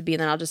you need to be,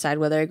 and then I'll decide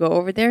whether I go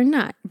over there or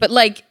not. But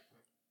like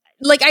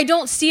I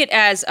don't see it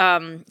as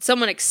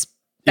someone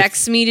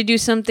expects me to do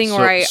something, So,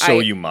 or I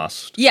you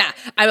must. yeah,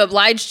 I'm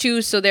obliged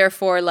to, so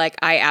therefore, like,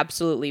 I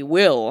absolutely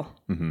will.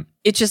 Mm-hmm.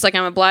 It's just like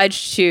I'm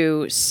obliged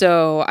to,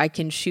 so I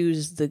can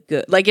choose the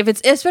good. Like, if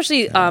it's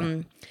especially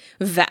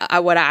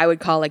what I would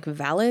call like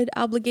valid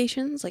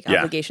obligations, like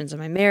obligations in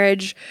my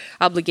marriage,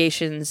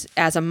 obligations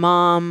as a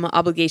mom,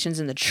 obligations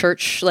in the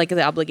church, like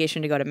the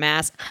obligation to go to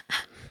mass.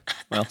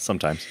 Well,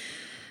 sometimes.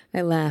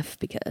 I laugh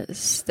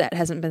because that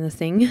hasn't been a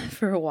thing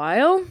for a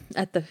while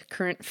at the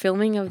current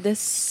filming of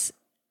this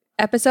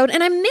episode,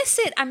 and I miss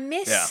it.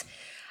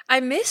 I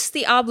miss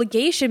the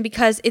obligation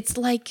because it's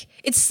like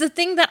it's the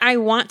thing that I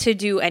want to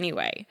do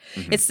anyway.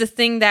 Mm-hmm. It's the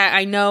thing that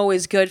I know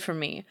is good for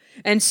me.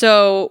 And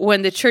so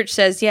when the church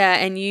says, "Yeah,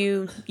 and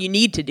you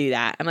need to do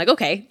that," I'm like,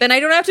 "Okay." Then I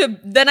don't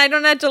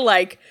have to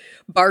like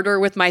barter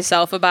with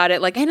myself about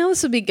it. Like, I know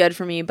this would be good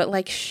for me, but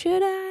like,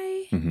 should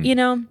I? Mm-hmm. You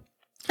know?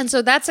 And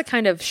so that's a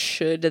kind of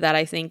should that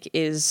I think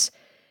is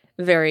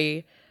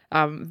very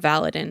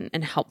valid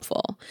and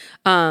helpful.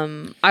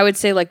 I would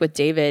say, like with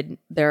David,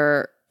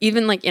 there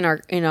even like in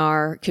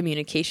our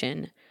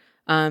communication,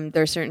 there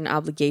are certain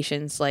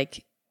obligations.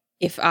 Like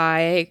if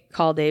I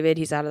call David,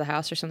 he's out of the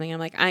house or something, I'm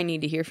like, I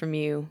need to hear from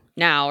you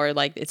now, or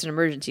like it's an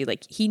emergency.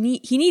 Like he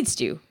needs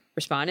to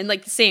respond, and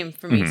like the same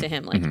for me to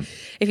him. Like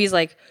if he's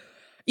like,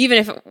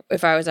 even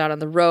if I was out on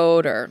the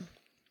road or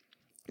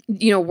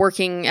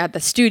working at the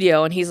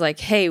studio, and he's like,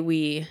 hey,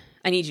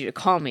 I need you to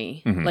call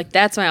me. Like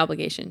that's my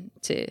obligation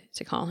to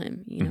call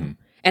him,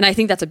 And I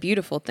think that's a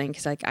beautiful thing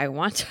because like I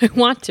want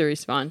to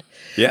respond.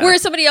 Yeah.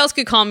 Whereas somebody else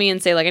could call me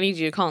and say like, I need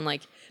you to call, and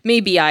like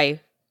maybe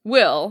I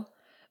will,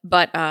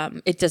 but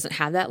it doesn't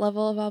have that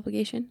level of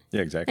obligation.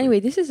 Yeah, exactly. Anyway,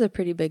 this is a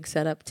pretty big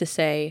setup to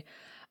say,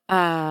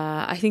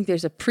 I think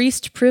there's a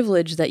priest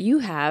privilege that you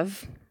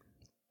have,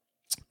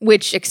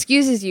 which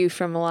excuses you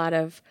from a lot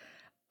of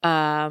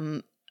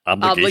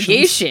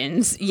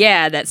obligations.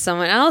 Yeah, that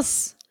someone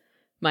else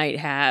might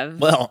have.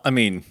 Well, I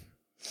mean,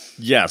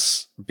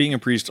 yes, being a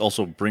priest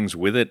also brings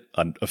with it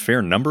a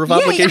fair number of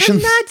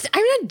obligations.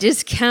 I'm not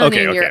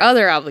discounting Okay. your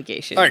other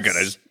obligations. All right,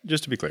 good.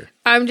 Just to be clear.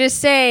 I'm just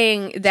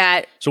saying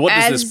that. So what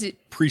does this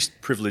priest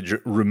privilege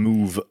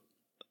remove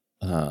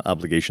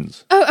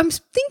obligations? Oh, I'm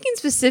thinking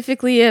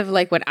specifically of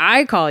like when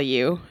I call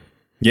you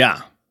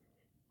Yeah.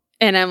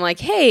 and I'm like,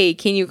 hey,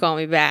 can you call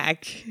me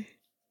back?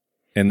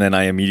 And then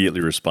I immediately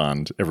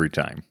respond every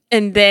time.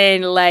 And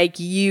then like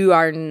you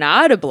are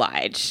not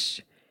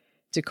obliged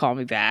to call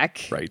me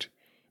back. Right.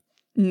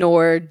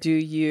 Nor do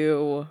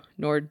you.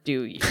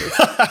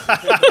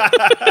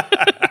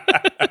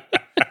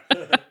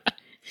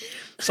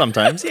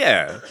 Sometimes,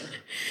 yeah.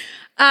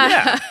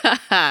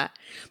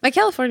 My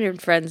Californian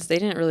friends, they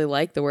didn't really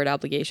like the word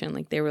obligation.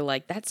 Like they were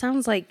like, that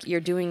sounds like you're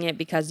doing it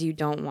because you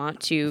don't want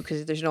to,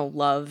 because there's no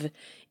love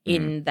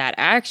in that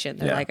action.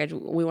 They're like,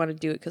 we want to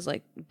do it because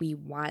like we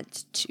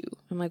want to.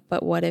 I'm like,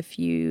 but what if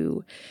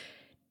you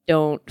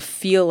don't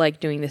feel like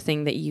doing the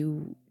thing that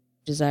you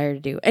desire to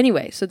do?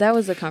 Anyway, so that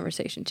was the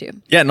conversation too.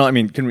 Yeah, no, I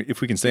mean,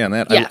 if we can stay on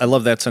that, Yeah. I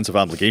love that sense of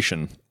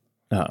obligation,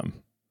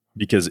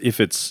 because if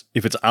it's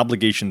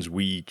obligations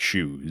we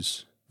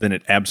choose, then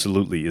it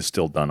absolutely is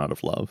still done out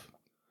of love,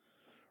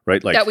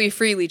 right? Like That we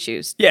freely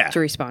choose to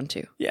respond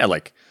to. yeah,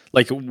 like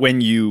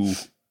when you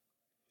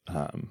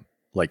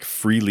like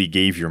freely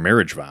gave your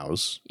marriage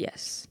vows,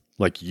 Yes.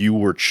 like you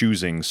were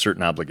choosing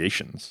certain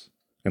obligations,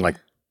 and like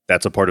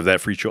that's a part of that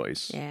free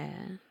choice. Yeah.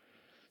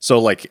 So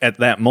like at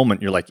that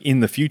moment, you're like, in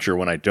the future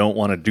when I don't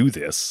want to do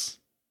this,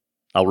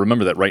 I'll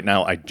remember that right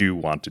now I do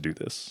want to do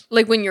this.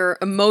 Like when your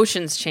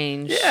emotions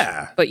change,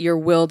 Yeah. but your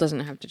will doesn't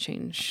have to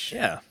change.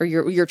 Yeah. Or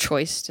your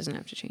choice doesn't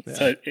have to change.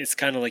 So it's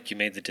kind of like you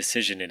made the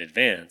decision in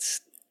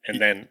advance. And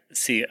then,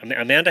 see,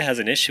 Amanda has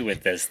an issue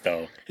with this,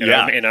 though,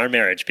 in our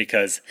marriage,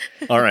 because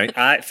All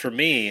right. for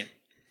me,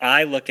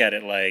 I look at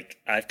it like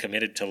I've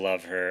committed to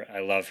love her. I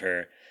love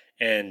her.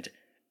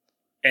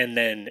 And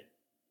then,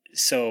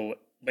 so,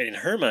 but in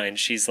her mind,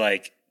 she's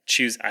like,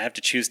 I have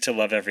to choose to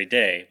love every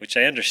day, which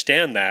I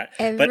understand that.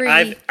 But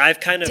I've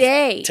kind of,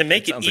 day. to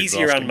make it Sounds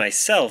easier exhausting. on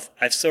myself,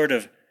 I've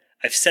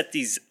set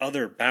these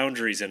other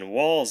boundaries and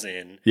walls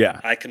in. Yeah.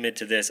 I commit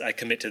to this, I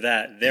commit to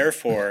that.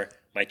 Therefore,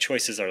 my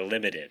choices are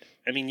limited.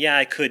 I mean, yeah,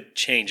 I could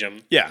change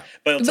them. Yeah.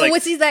 But it's But like,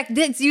 what's that?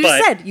 You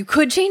just said you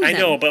could change I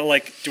them. know, but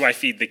like, do I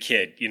feed the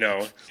kid?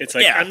 It's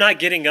like, Yeah. I'm not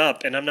getting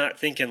up and I'm not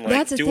thinking like,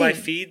 That's the do I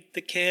thing. feed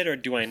the kid or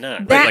do I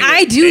not? That Like,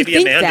 I do maybe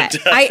think Amanda that.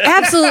 does. I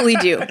absolutely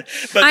do. But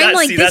I'm that-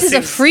 like, see, this that is a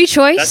seems- free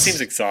choice. That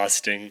seems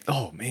exhausting.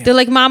 Oh man. They're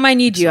like, Mom, I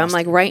need you. I'm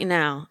like, right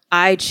now,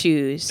 I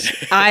choose.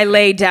 I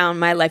lay down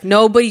my life.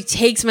 Nobody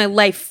takes my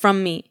life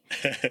from me.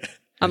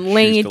 I'm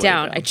laying choose it to lay it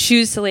down. down. I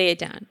choose to lay it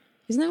down.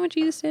 Isn't that what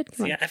Jesus did?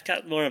 Come on. Yeah, I've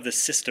got more of the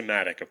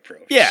systematic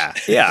approach. Yeah.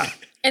 Yeah.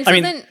 And so I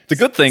mean, then, the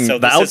good thing, So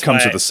the this is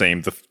outcomes why- are the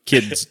same. The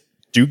kids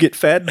do get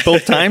fed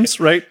both times,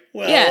 right?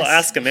 Well, Yes.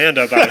 ask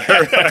Amanda about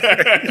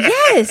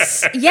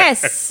her.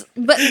 yes,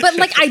 but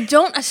like I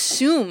don't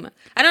assume that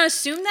I'm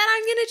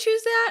gonna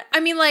choose that. I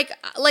mean, like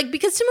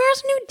because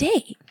tomorrow's a new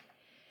day.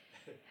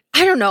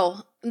 I don't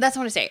know. That's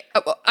what I want to say.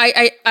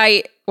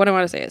 I what I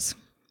want to say is,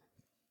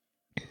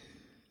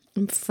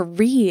 I'm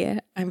free.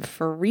 I'm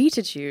free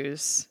to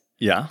choose.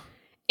 Yeah.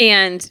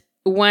 And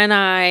when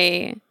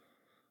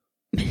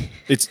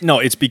It's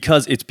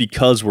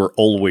because we're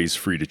always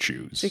free to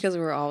choose. because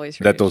we're always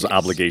free that to those choose.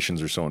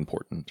 obligations are so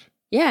important.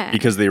 Yeah.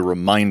 Because they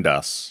remind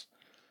us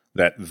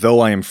that though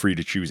I am free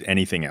to choose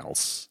anything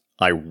else,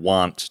 I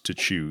want to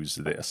choose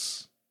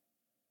this.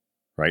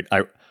 Right?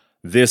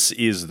 This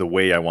is the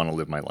way I want to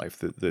live my life.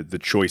 The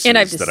choices and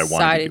I've that I want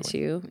decided to be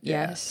doing. to.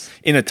 Yes.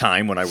 In a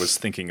time when I was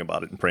thinking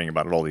about it and praying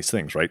about it, all these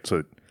things, right?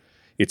 So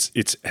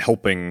it's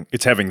having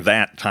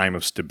that time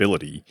of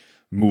stability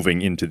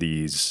moving into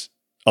these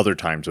other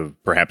times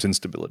of perhaps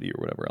instability or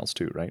whatever else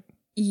too, right?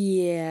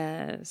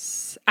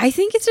 Yes. I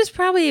think it's just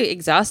probably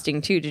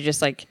exhausting too to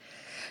just like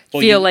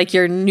Well, feel like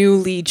you're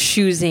newly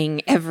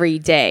choosing every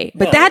day.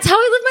 But Well, that's how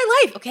I live my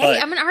life. Okay,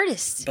 but- I'm an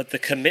artist. But the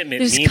commitment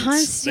There's means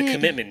constant- the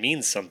commitment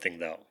means something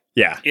though.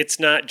 Yeah. It's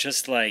not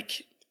just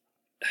like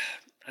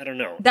I don't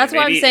know. That's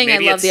why I'm saying I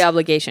love the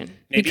obligation,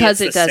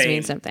 because it does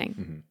mean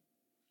something.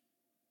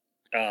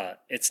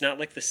 It's not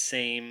like the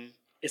same.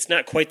 It's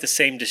not quite the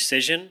same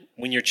decision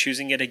when you're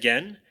choosing it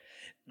again.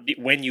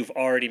 When you've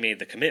already made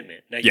the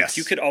commitment. Now,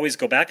 you could always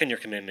go back on your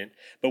commitment,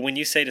 but when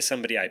you say to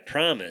somebody, I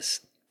promise,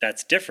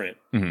 that's different.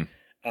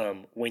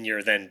 When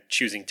you're then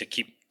choosing to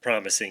keep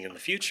promising in the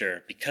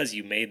future because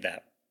you made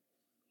that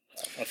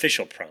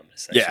official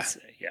promise, I should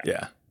say.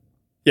 Yeah,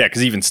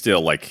 because even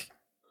still, like,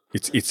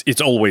 it's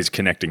always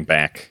connecting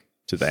back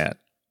to that,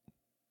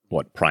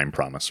 prime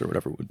promise or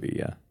whatever it would be,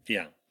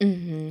 Yeah.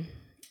 Mm-hmm.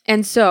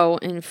 And so,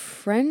 in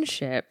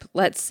friendship,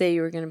 let's say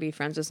you were going to be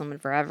friends with someone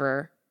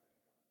forever,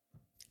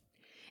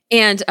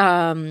 and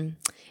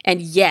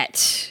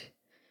yet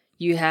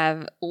you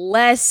have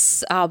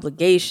less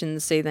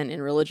obligations, say, than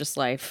in religious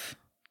life.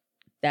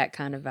 That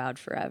kind of vowed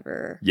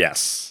forever.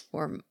 Yes.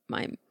 Or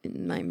my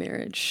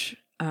marriage.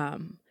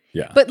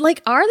 Yeah. But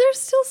like, are there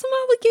still some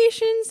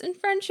obligations in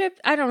friendship?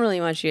 I don't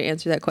really want you to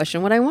answer that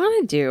question. What I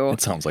want to do,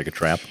 it sounds like a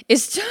trap.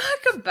 Is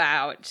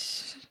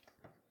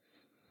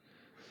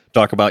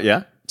talk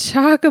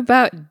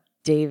about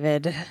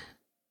David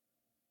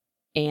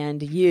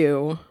and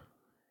you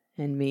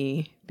and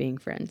me being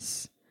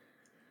friends.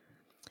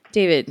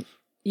 David,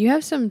 you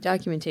have some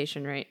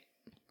documentation, right?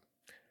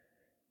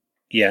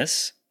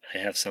 Yes, I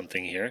have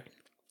something here.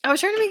 I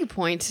was trying to make a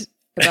point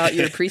about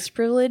your priest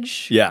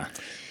privilege. Yeah.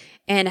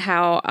 And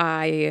how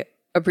I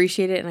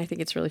appreciate it, and I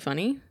think it's really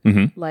funny.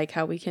 Mm-hmm. Like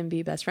how we can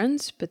be best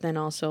friends, but then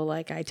also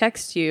like I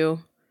text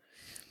you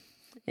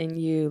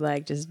and you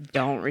like just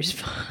don't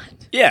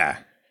respond. Yeah.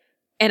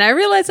 And I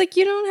realize like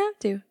you don't have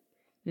to.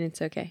 And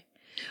it's okay.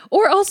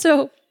 Or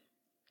also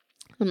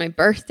on my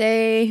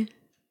birthday,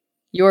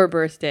 your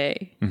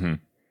birthday,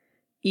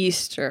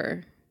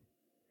 Easter,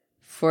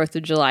 4th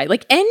of July,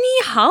 like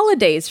any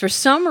holidays, for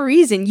some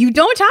reason, you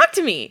don't talk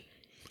to me.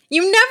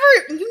 You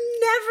never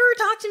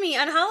talk to me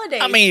on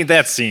holidays. I mean,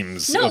 that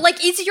seems... No,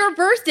 like it's your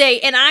birthday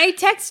and I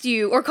text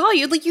you or call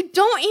you, like you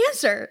don't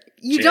answer.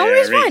 You don't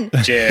respond.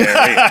 Jerry.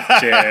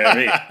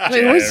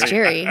 Wait, who's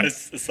Jerry?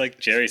 It's like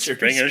Jerry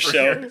Springer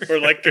show. We're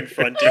like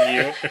confronting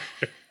you.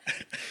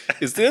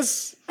 Is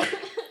this?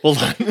 Hold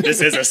on. This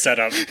is a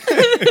setup.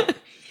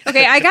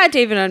 Okay, I got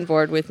David on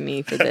board with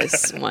me for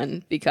this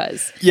one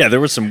because there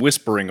was some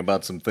whispering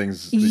about some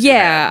things.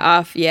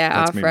 Off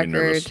made me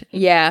nervous. record.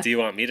 Yeah. Do you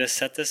want me to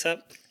set this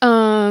up?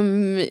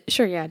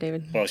 Sure, yeah,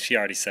 David. Well, she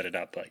already set it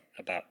up, like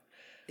about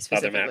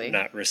Father Matt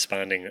not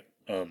responding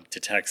to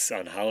texts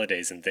on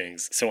holidays and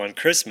things. So on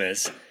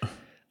Christmas,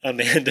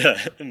 Amanda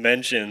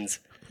mentions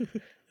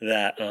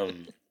that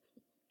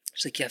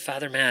she's like, yeah,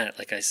 Father Matt,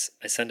 like I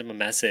sent him a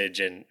message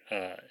and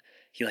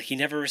he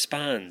never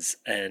responds,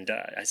 and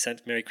I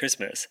sent Merry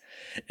Christmas,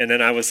 and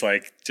then I was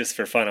like, just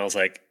for fun, I was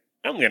like,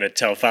 I'm gonna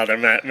tell Father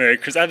Matt Merry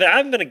Christmas.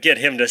 I'm gonna get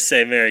him to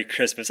say Merry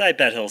Christmas. I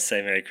bet he'll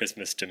say Merry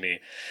Christmas to me.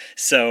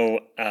 So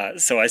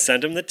I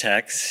sent him the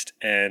text,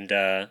 and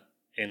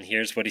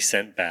here's what he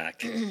sent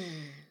back.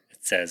 It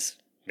says,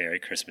 Merry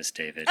Christmas,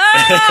 David. And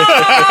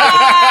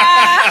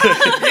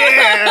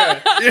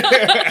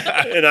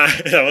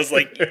I was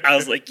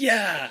like,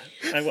 yeah.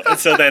 And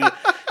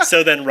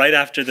so then right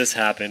after this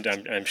happened,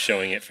 I'm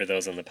showing it for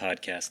those on the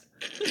podcast.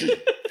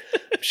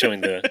 I'm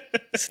showing the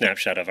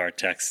snapshot of our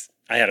text.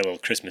 I had a little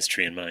Christmas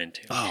tree in mind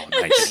too. Oh,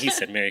 nice. And he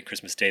said, Merry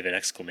Christmas, David, !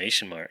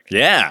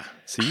 Yeah.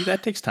 See,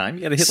 that takes time.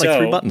 You got to hit like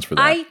 3 buttons for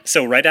that.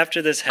 So right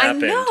after this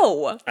happened, I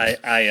know.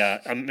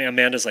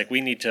 Amanda's like, we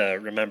need to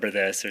remember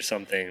this or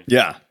something.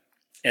 Yeah.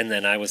 And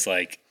then I was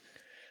like,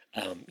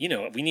 we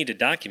need to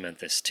document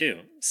this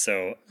too.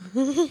 So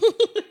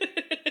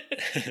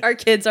our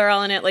kids are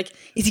all in it. Like,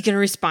 is he going to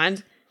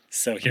respond?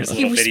 So here's a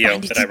little video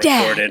that I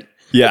recorded.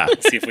 Yeah.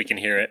 See if we can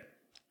hear it.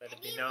 Let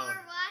it be known,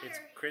 it's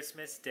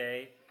Christmas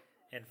Day,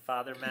 and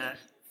Father Matt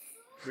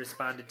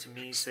responded to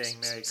me saying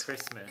Merry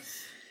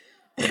Christmas.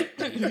 He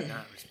did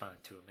not respond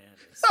to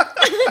Amanda. So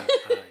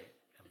I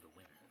am the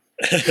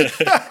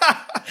winner.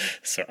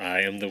 So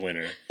I am the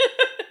winner.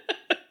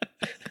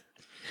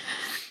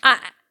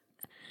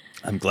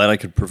 I'm glad I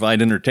could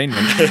provide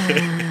entertainment.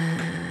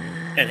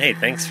 And hey,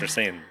 thanks for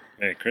saying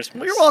Merry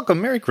Christmas. Well, you're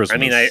welcome. Merry Christmas. I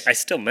mean, I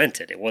still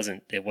meant it. It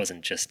wasn't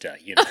just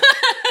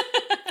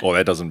Oh,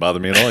 that doesn't bother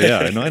me at all. Yeah,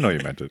 I know you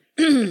meant it.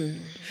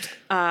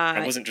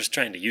 I wasn't just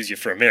trying to use you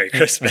for a Merry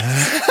Christmas.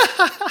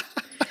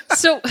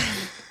 So,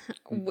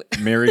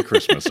 Merry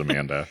Christmas,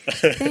 Amanda.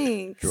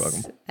 thanks, You're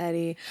welcome.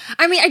 Eddie.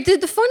 I mean,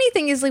 the funny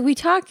thing is, like, we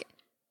talk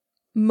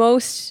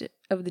most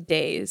of the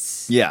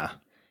days. Yeah.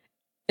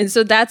 And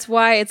so that's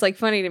why it's like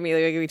funny to me.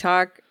 Like we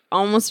talk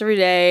almost every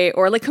day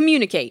or like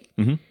communicate,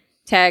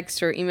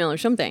 text or email or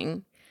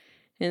something.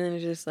 And then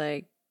it's just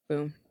like,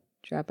 boom,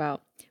 drop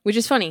out, which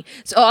is funny.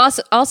 So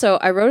also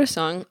I wrote a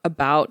song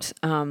about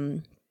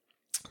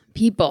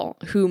people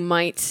who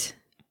might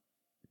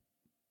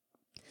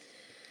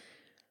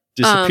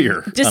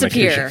disappear. That's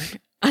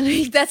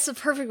the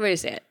perfect way to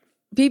say it.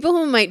 People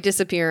who might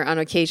disappear on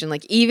occasion,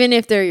 like even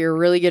if they're your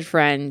really good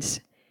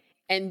friends.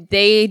 And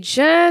they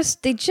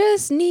just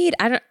need,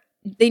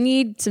 they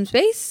need some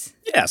space.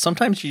 Yeah,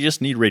 sometimes you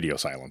just need radio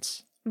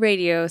silence.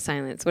 radio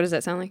silence. What does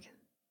that sound like?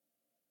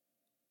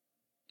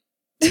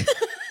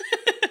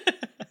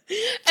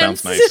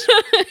 Sounds nice.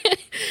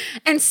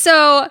 And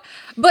so,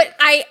 but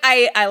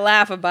I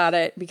laugh about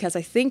it because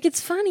I think it's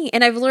funny,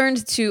 and I've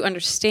learned to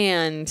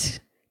understand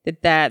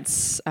that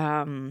that's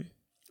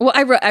well,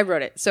 I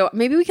wrote it, so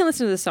maybe we can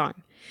listen to the song,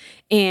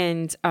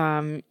 and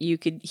you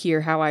could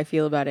hear how I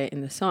feel about it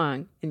in the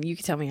song, and you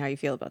can tell me how you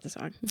feel about the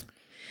song.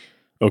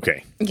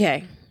 Okay.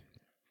 Okay.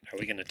 Are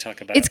we going to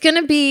talk about It's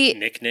gonna be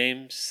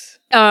nicknames?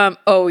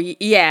 Oh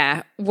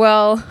yeah.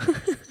 Well,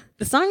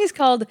 the song is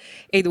called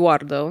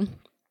Eduardo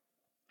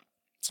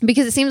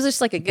because it seems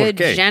just like a good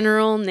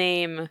general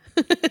name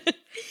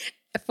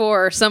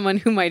for someone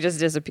who might just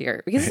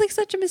disappear because it's like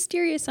such a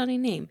mysterious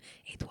sounding name.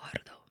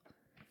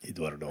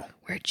 Eduardo.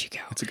 Where'd you go?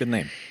 It's a good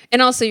name.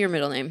 And also your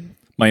middle name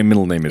My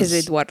middle name is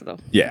Eduardo.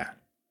 Yeah.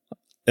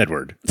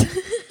 Edward.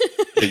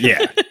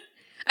 Yeah.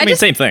 I mean,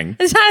 same thing.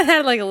 I just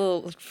had like a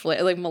little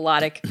like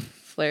melodic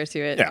flair to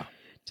it. Yeah.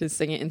 To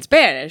sing it in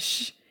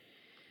Spanish.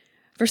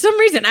 For some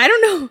reason, I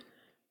don't know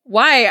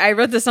why I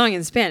wrote the song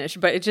in Spanish,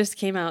 but it just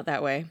came out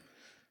that way.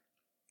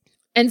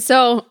 And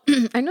so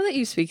I know that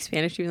you speak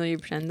Spanish, even though you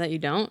pretend that you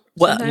don't.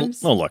 Well,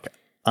 Sometimes. no, look,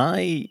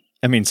 I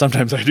mean,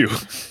 sometimes I do.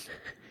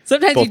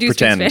 Sometimes Both you do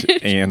pretend speak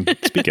Spanish. and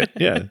speak it.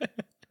 Yeah.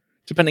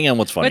 Depending on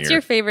what's funnier. What's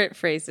your favorite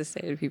phrase to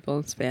say to people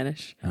in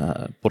Spanish?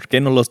 ¿Por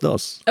qué no los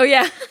dos? Oh,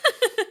 yeah.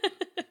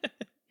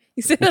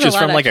 You say that Which a is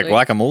lot, from like actually. a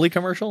guacamole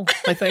commercial,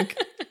 I think.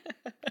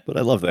 But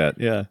I love that.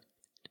 Yeah.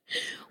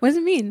 What does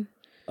it mean?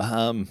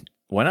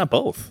 Why not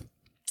both?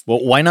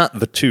 Well, why not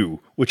the two,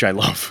 which I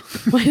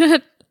love? Why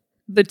not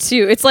the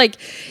two? It's like,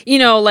 you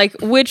know, like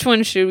which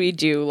one should we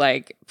do?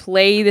 Like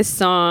play the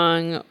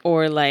song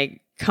or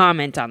like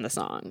comment on the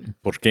song?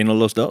 ¿Por qué no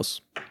los dos?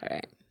 All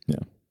right. Yeah.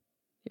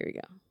 Here we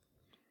go.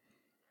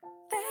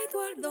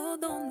 Eduardo,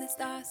 ¿dónde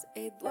estás?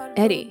 Eduardo,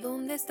 Eddie.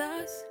 ¿dónde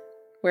estás?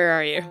 Where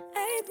are you?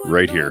 Eduardo,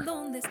 Right here.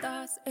 ¿dónde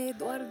estás?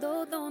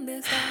 Eduardo, ¿dónde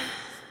estás?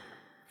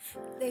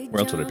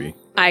 Where else would it be?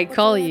 I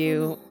call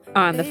you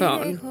on the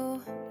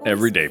phone.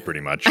 Every day,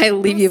 pretty much. I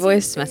leave you a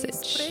voice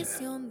message.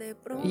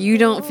 You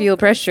don't feel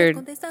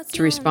pressured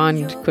to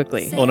respond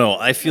quickly. Oh, no,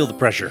 I feel the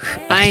pressure.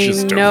 I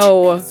just don't.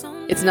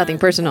 know it's nothing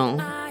personal.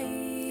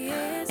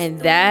 And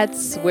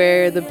that's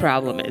where the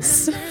problem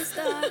is.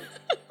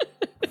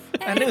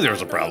 I knew there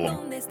was a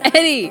problem.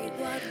 Eddie,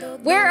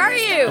 where are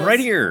you? I'm right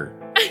here.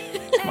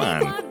 Come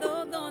on.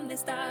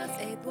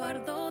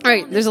 All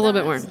right, there's a little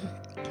bit more.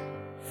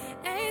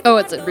 Oh,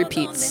 it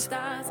repeats.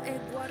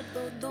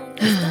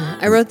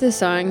 I wrote this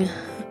song,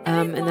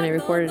 and then I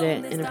recorded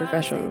it in a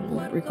professional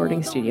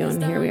recording studio,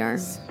 and here we are.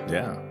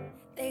 Yeah.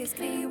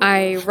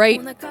 I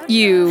write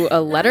you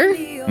a letter,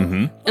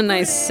 Mm-hmm. and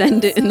I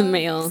send it in the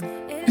mail.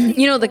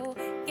 You know,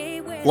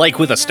 Like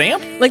with a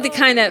stamp? like the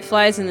kind that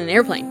flies in an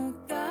airplane.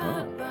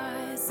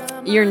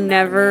 You're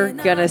never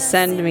gonna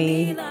send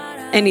me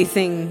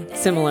anything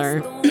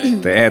similar.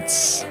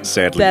 That's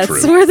sadly That's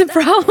true. where the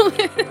problem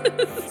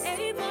is.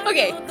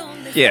 Okay,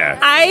 Yeah.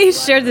 I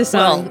shared this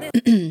song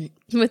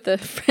with a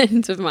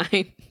friend of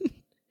mine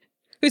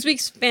who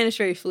speaks Spanish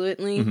very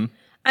fluently. Mm-hmm.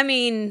 I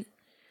mean,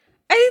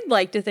 I'd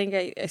like to think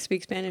I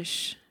speak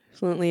Spanish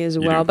fluently as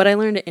well, do. but I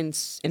learned it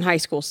in high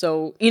school.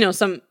 So, you know,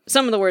 some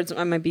of the words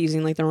I might be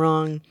using like the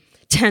wrong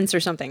tense or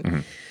something. Mm-hmm.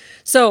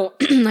 So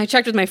I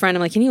checked with my friend.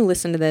 I'm like, can you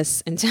listen to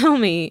this and tell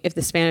me if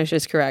the Spanish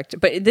is correct?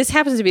 But this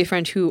happens to be a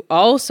friend who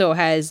also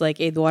has like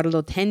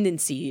Eduardo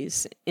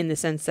tendencies in the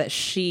sense that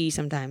she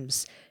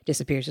sometimes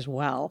disappears as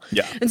well.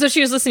 Yeah. And so she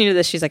was listening to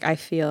this. She's like, I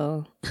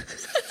feel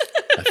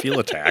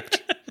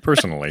attacked,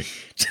 personally.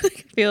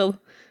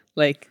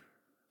 like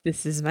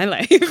this is my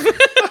life.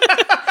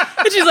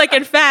 And she's like,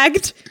 in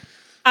fact,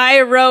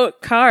 I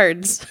wrote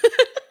cards,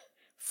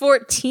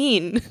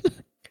 14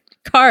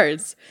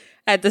 cards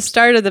at the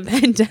start of the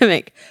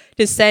pandemic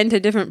to send to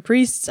different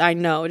priests I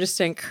know just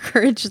to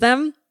encourage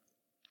them.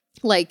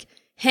 Like,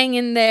 hang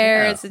in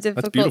there. Yeah, It's a that's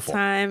difficult beautiful.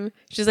 time.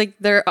 She's like,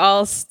 they're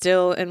all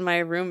still in my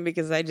room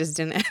because I just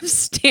didn't have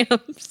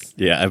stamps.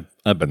 Yeah,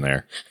 I've been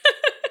there.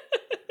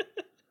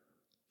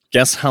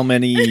 Guess how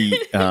many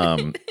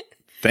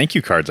thank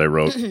you cards I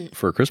wrote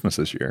for Christmas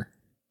this year?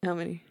 How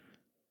many?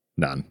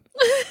 None.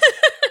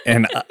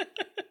 And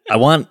I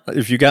want,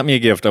 if you got me a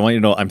gift, I want you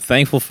to know I'm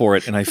thankful for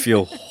it, and I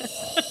feel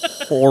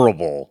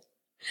horrible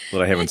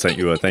that I haven't sent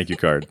you a thank you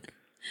card.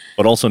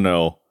 But also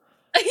know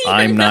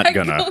I'm not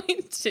gonna.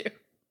 Going to.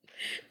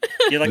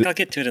 You're like, I'll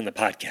get to it in the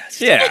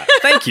podcast. Yeah,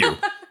 thank you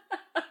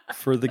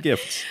for the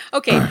gifts.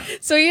 Okay,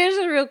 so here's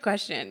a real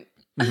question.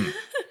 Do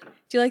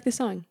you like the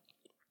song?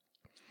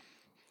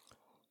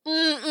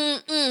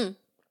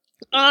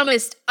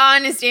 Honest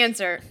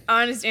answer.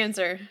 Honest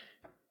answer.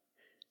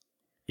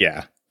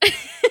 Yeah.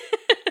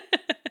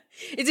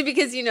 Is it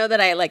because you know that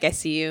I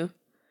see you?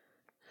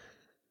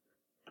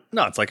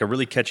 No, it's like a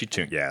really catchy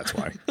tune. Yeah, that's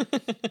why.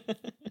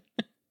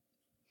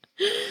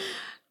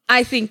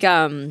 I think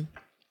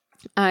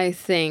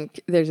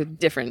there's a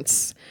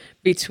difference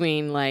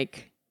between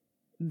like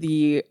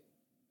the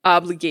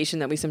obligation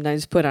that we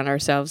sometimes put on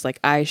ourselves, like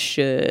I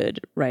should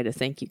write a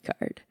thank you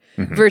card,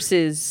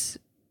 versus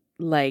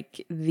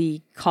like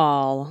the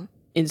call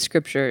in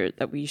scripture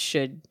that we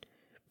should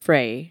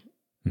pray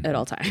at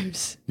all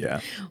times. Yeah.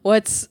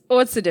 What's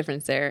the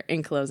difference there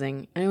in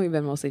closing? I know we've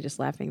been mostly just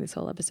laughing this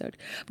whole episode,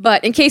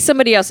 but in case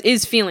somebody else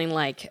is feeling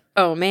like,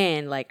 oh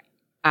man, like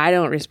I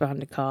don't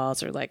respond to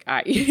calls, or like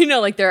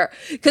like there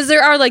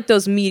are like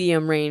those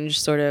medium range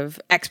sort of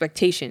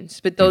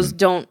expectations, but those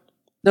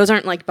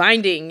aren't like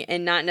binding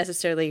and not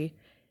necessarily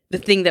the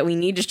thing that we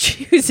need to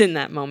choose in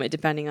that moment,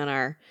 depending on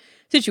our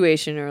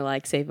situation or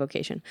like say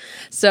vocation.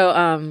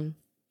 So,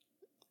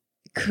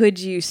 could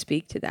you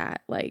speak to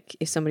that? Like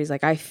if somebody's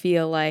like, I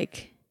feel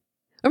like,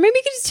 or maybe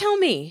you could just tell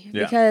me,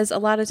 because a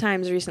lot of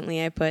times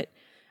recently I put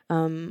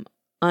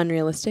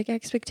unrealistic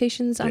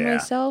expectations on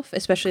myself,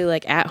 especially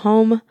like at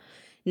home,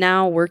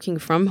 now working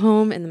from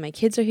home, and then my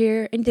kids are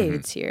here and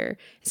David's here.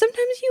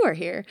 Sometimes you are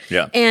here.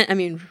 Yeah. And I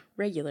mean,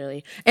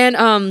 regularly. And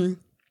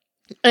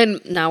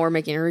now we're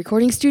making a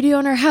recording studio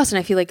in our house, and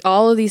I feel like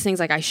all of these things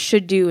like I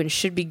should do and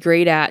should be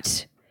great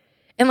at.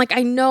 And like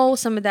I know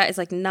some of that is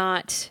like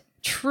not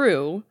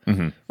true,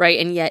 right?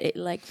 And yet it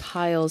like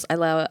piles.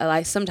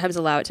 I sometimes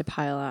allow it to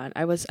pile on.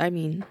 I'm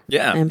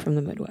from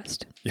the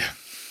Midwest. Yeah,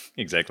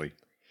 exactly.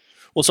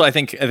 Well, so I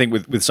think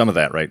with some of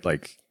that, right?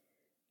 Like,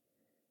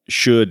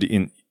 should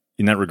in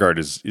that regard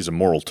is a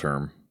moral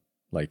term.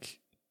 Like,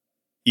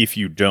 if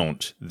you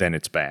don't, then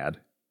it's bad,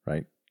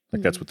 right?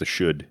 Like that's what the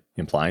should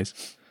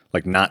implies.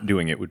 Like not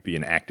doing it would be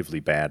an actively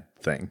bad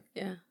thing.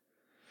 Yeah.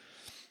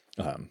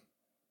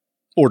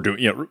 Or do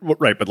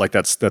right? But like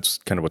that's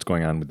kind of what's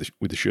going on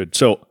with the should.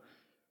 So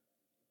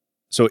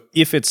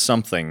if it's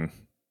something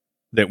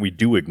that we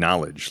do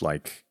acknowledge,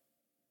 like,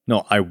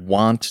 no, I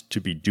want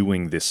to be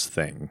doing this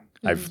thing.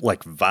 I've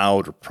like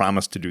vowed or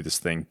promised to do this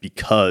thing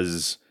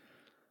because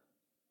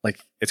like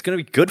it's going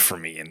to be good for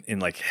me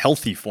and like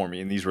healthy for me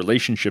in these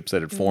relationships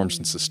that it forms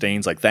and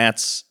sustains. Like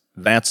that's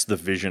the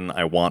vision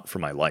I want for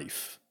my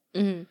life.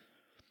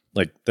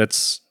 Like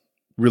that's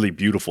really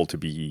beautiful to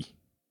be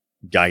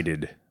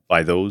guided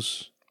by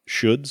those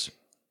shoulds.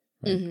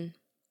 Right?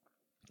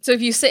 So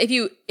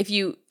if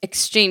you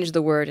exchange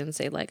the word and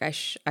say like I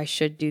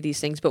should do these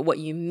things, but what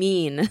you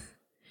mean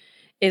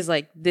is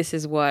like this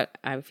is what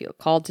I feel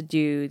called to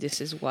do.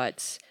 This is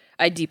what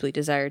I deeply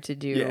desire to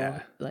do.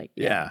 Yeah. Like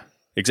yeah,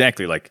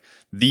 exactly. Like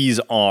these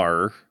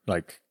are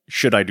like,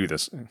 should I do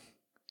this?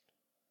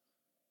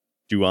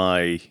 Do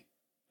I?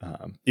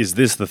 Is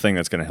this the thing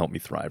that's going to help me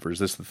thrive, or is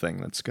this the thing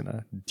that's going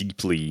to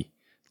deeply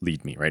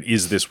lead me? Right?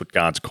 Is this what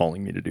God's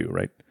calling me to do?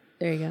 Right?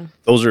 There you go.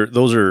 Those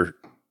are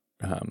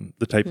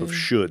the type of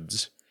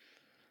shoulds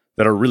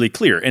that are really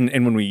clear, and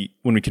when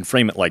we can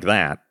frame it like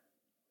that,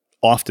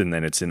 often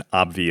then it's an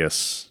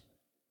obvious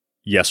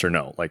yes or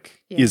no.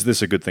 Like, is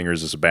this a good thing or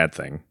is this a bad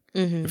thing?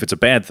 If it's a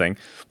bad thing,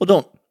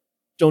 well,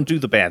 don't do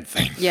the bad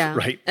thing. Yeah.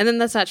 Right. And then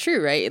that's not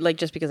true, right? Like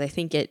just because I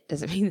think it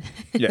doesn't mean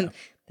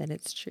that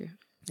it's true.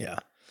 Yeah.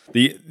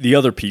 The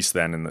other piece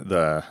then, in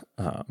the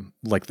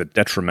like the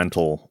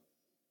detrimental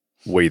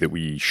way that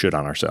we should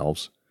on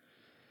ourselves,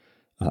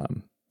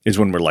 is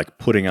when we're like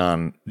putting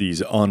on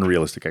these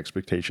unrealistic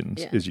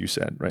expectations, as you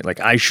said, right? Like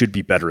I should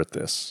be better at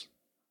this.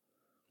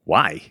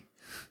 Why?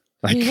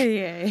 Like,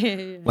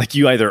 like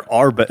you either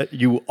are, but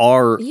you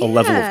are a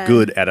level of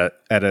good at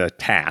a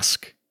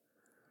task,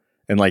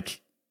 and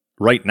like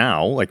right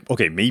now, like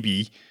okay,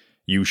 maybe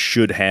you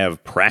should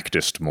have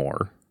practiced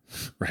more,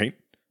 right?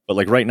 But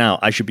like right now,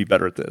 I should be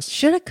better at this.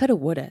 Shoulda, coulda,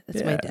 woulda.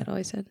 That's what my dad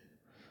always said.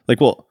 Like,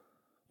 well,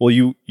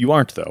 you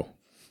aren't though.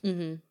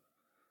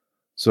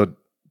 So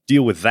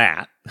deal with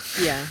that.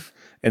 Yeah.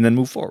 And then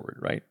move forward,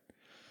 right?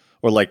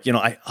 Or like,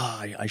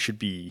 I should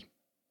be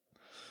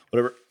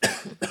whatever.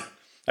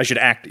 I should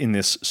act in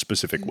this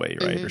specific way,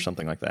 right? Or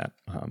something like that.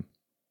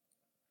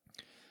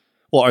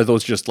 Well, are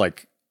those just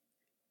like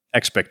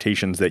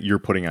expectations that you're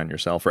putting on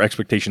yourself, or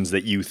expectations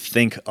that you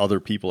think other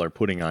people are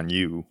putting on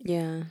you?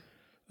 Yeah.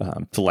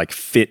 To like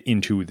fit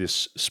into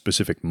this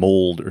specific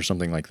mold or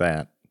something like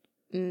that.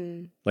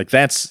 Like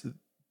that's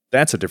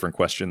a different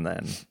question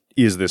than,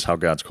 is this how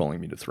God's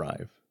calling me to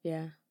thrive?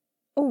 Yeah.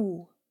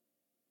 Oh.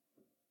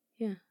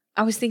 Yeah.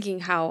 I was thinking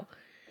how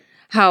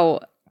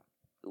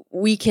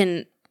we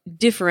can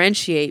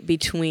differentiate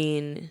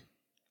between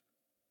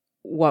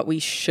what we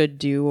should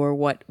do or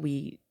what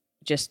we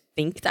just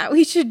think that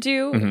we should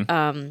do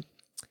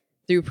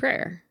through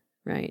prayer,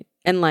 right?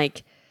 And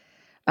like,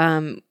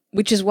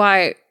 which is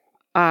why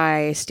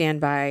I stand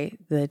by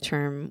the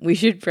term we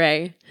should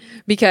pray,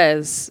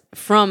 because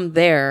from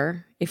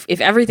there,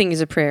 if everything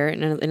is a prayer,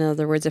 in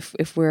other words,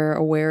 if we're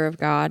aware of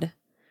God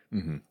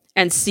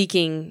and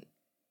seeking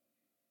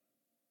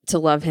to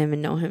love him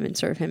and know him and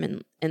serve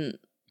him, and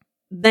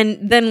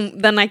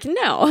then I can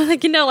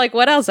know like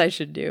what else I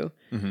should do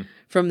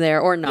from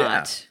there or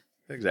not.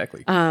 Yeah,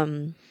 exactly.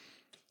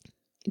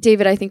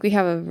 David, I think we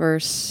have a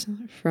verse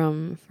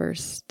from 1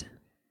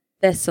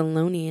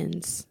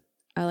 Thessalonians.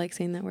 I like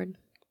saying that word.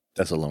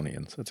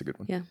 Thessalonians. That's a good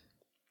one. Yeah.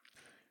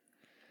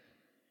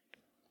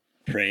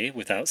 Pray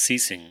without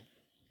ceasing.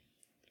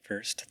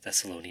 1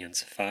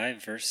 Thessalonians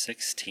 5, verse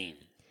 16.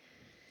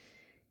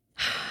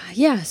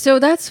 Yeah, so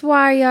that's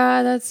why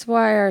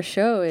our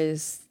show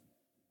is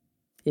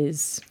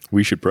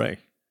We should pray.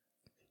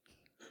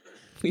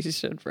 we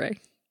should pray.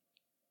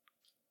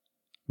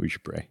 We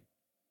should pray.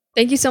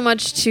 Thank you so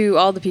much to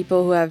all the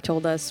people who have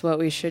told us what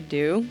we should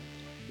do,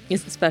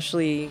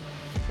 especially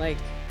like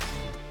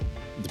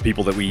The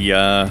people that we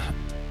have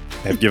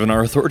given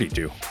our authority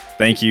to.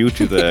 Thank you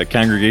to the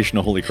Congregation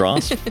of Holy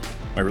Cross,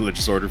 my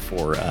religious order,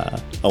 for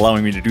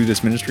allowing me to do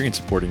this ministry and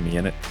supporting me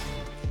in it.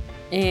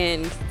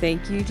 and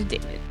thank you to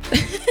David.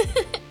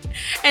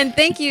 And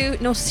thank you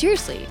to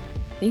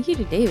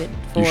David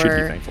You should be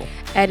for thankful.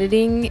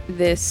 editing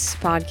this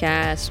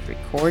podcast,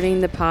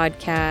 recording the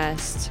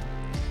podcast,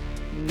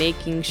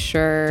 making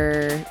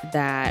sure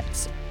that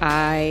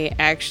I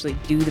actually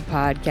do the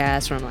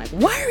podcast where I'm like,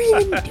 why are you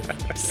even doing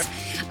this?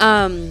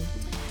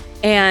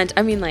 And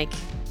I mean, like,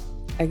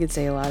 I could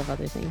say a lot of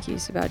other thank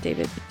yous about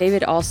David. But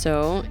David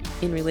also,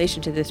 in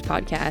relation to this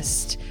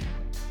podcast,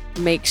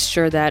 makes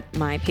sure that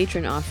my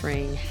patron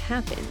offering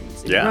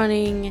happens, is Yeah.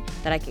 running,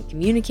 that I can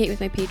communicate with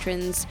my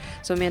patrons.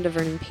 So Amanda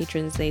Vernon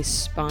patrons, they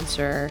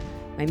sponsor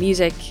my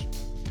music,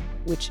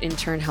 which in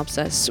turn helps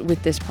us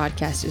with this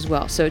podcast as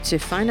well. So to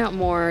find out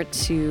more,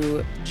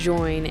 to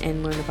join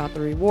and learn about the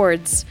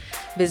rewards,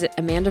 visit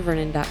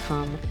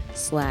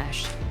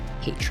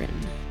amandavernon.com/patron.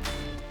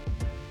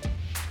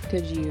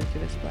 Could you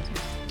give us a blessing?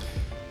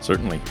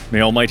 Certainly.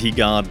 May Almighty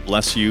God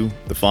bless you,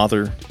 the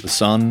Father, the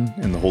Son,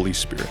 and the Holy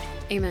Spirit.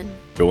 Amen.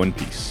 Go in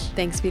peace.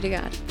 Thanks be to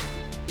God.